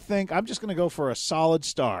I think I'm just going to go for a solid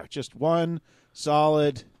star, just one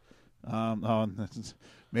solid.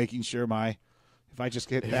 Making sure if I just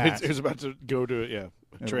get that, It was about to go to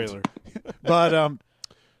a trailer. but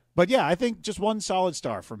yeah, I think just one solid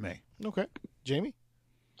star from me. Okay, Jamie.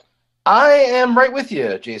 I am right with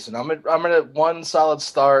you, Jason. I'm at one solid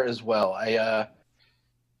star as well.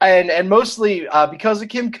 And mostly because of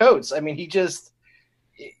Kim Coates. I mean, he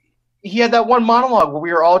had that one monologue where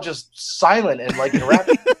we were all just silent and like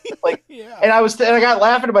interacting, like, Yeah. and I got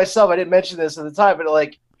laughing to myself. I didn't mention this at the time, but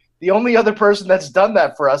like the only other person that's done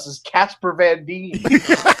that for us is Casper Van Dien.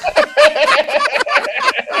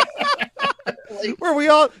 Where we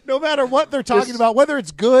all, no matter what they're talking about, whether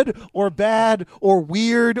it's good or bad or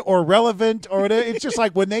weird or relevant or whatever, it's just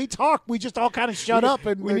like when they talk, we just all kind of shut up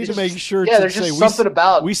and We need to just make sure Yeah, to there's say just something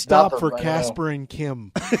about we stop nothing, for I know. Casper and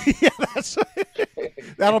Kim. yeah,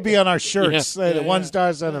 that'll be on our shirts. Yeah, The yeah, One yeah.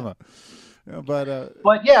 Star Cinema. But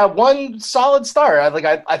But yeah, one solid star.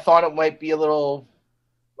 I thought it might be a little.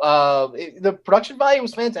 The production value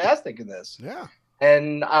was fantastic in this, Yeah.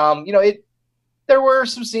 and there were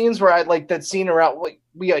some scenes where I like that scene around. Like,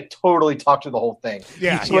 we totally talked through the whole thing.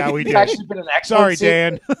 yeah, So we it's did. actually been an excellent Sorry, scene,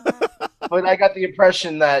 Dan. but I got the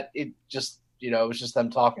impression that it just it was just them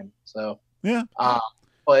talking. So Yeah. but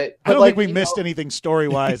I don't like, think we you missed know, anything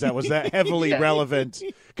story-wise that was that heavily Yeah. relevant.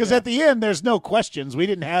 Because at the end, there's no questions. We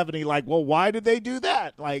didn't have any like, well, why did they do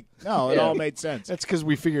that? Like, no, it Yeah. all made sense. That's because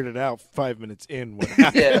we figured it out 5 minutes in. What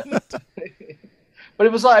happened. Yeah. But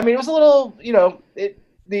it was a little,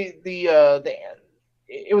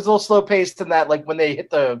 it was a little slow paced in that, like when they hit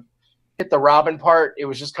the Robin part, it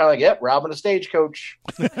was just kind of like, yep, Robin a stagecoach.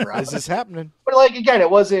 Is this happening? But like again, it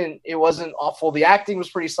wasn't awful. The acting was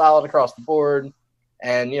pretty solid across the board,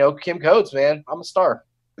 and Kim Coates, man, I'm a star.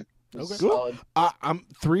 Okay. Solid. I'm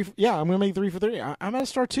 3. Yeah, I'm gonna make 3 for 3. I'm at a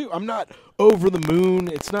star 2. I'm not over the moon.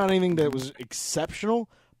 It's not anything that was exceptional,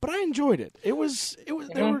 but I enjoyed it. There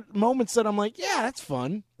were moments that I'm like, yeah, that's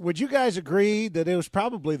fun. Would you guys agree that it was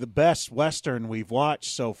probably the best Western we've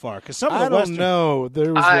watched so far? Because some of the I don't Westerns, know.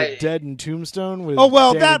 There was that Dead and Tombstone with. Oh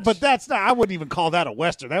well, Danny but that's not. I wouldn't even call that a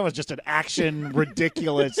Western. That was just an action,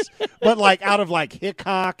 ridiculous. But like out of like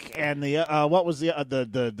Hickok and the what was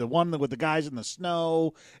the one with the guys in the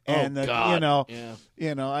snow and God. I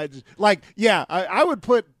would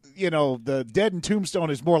put. The Dead and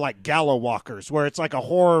Tombstone is more like Gallow Walkers, where it's like a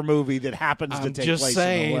horror movie that happens to take place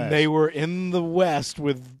in the West. They were in the West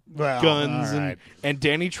with guns and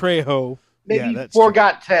Danny Trejo. Maybe 4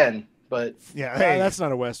 Got 10, but that's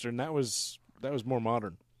not a Western. That was more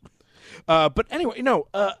modern. But anyway,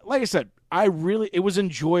 like I said, it was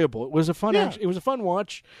enjoyable. It was a fun it was a fun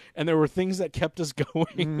watch, and there were things that kept us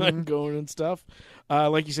going and going and stuff.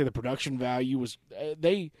 Like you say, the production value was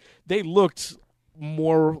they looked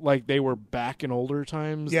more like they were back in older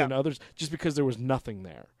times than others, just because there was nothing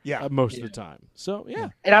there most of the time. So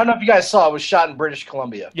and I don't know if you guys saw, it was shot in British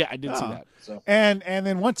Columbia. Yeah, I did see that. So and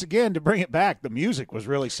then once again, to bring it back, the music was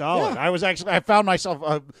really solid. I found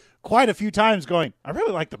myself quite a few times going, I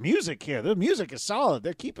really like the music here. The music is solid.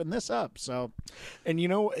 They're keeping this up. So, and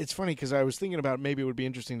it's funny because I was thinking about maybe it would be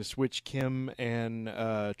interesting to switch Kim and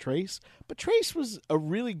Trace, but Trace was a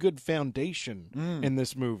really good foundation in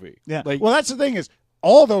this movie. Yeah. Well, that's the thing is,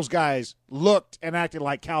 all those guys looked and acted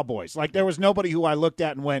like cowboys. Like there was nobody who I looked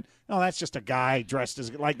at and went, "Oh, that's just a guy dressed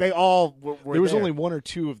as." Like they all were. There was only 1 or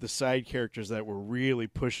 2 of the side characters that were really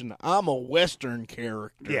pushing. I'm a Western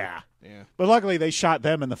character. Yeah. But luckily, they shot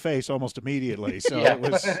them in the face almost immediately, so that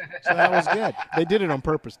was good. They did it on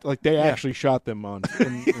purpose. Like they actually shot them on.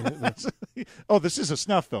 Oh, this is a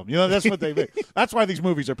snuff film. That's what they. That's why these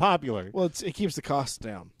movies are popular. Well, it keeps the costs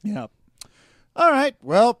down. Yeah. All right.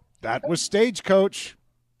 Well, that was Stagecoach.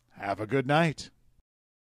 Have a good night.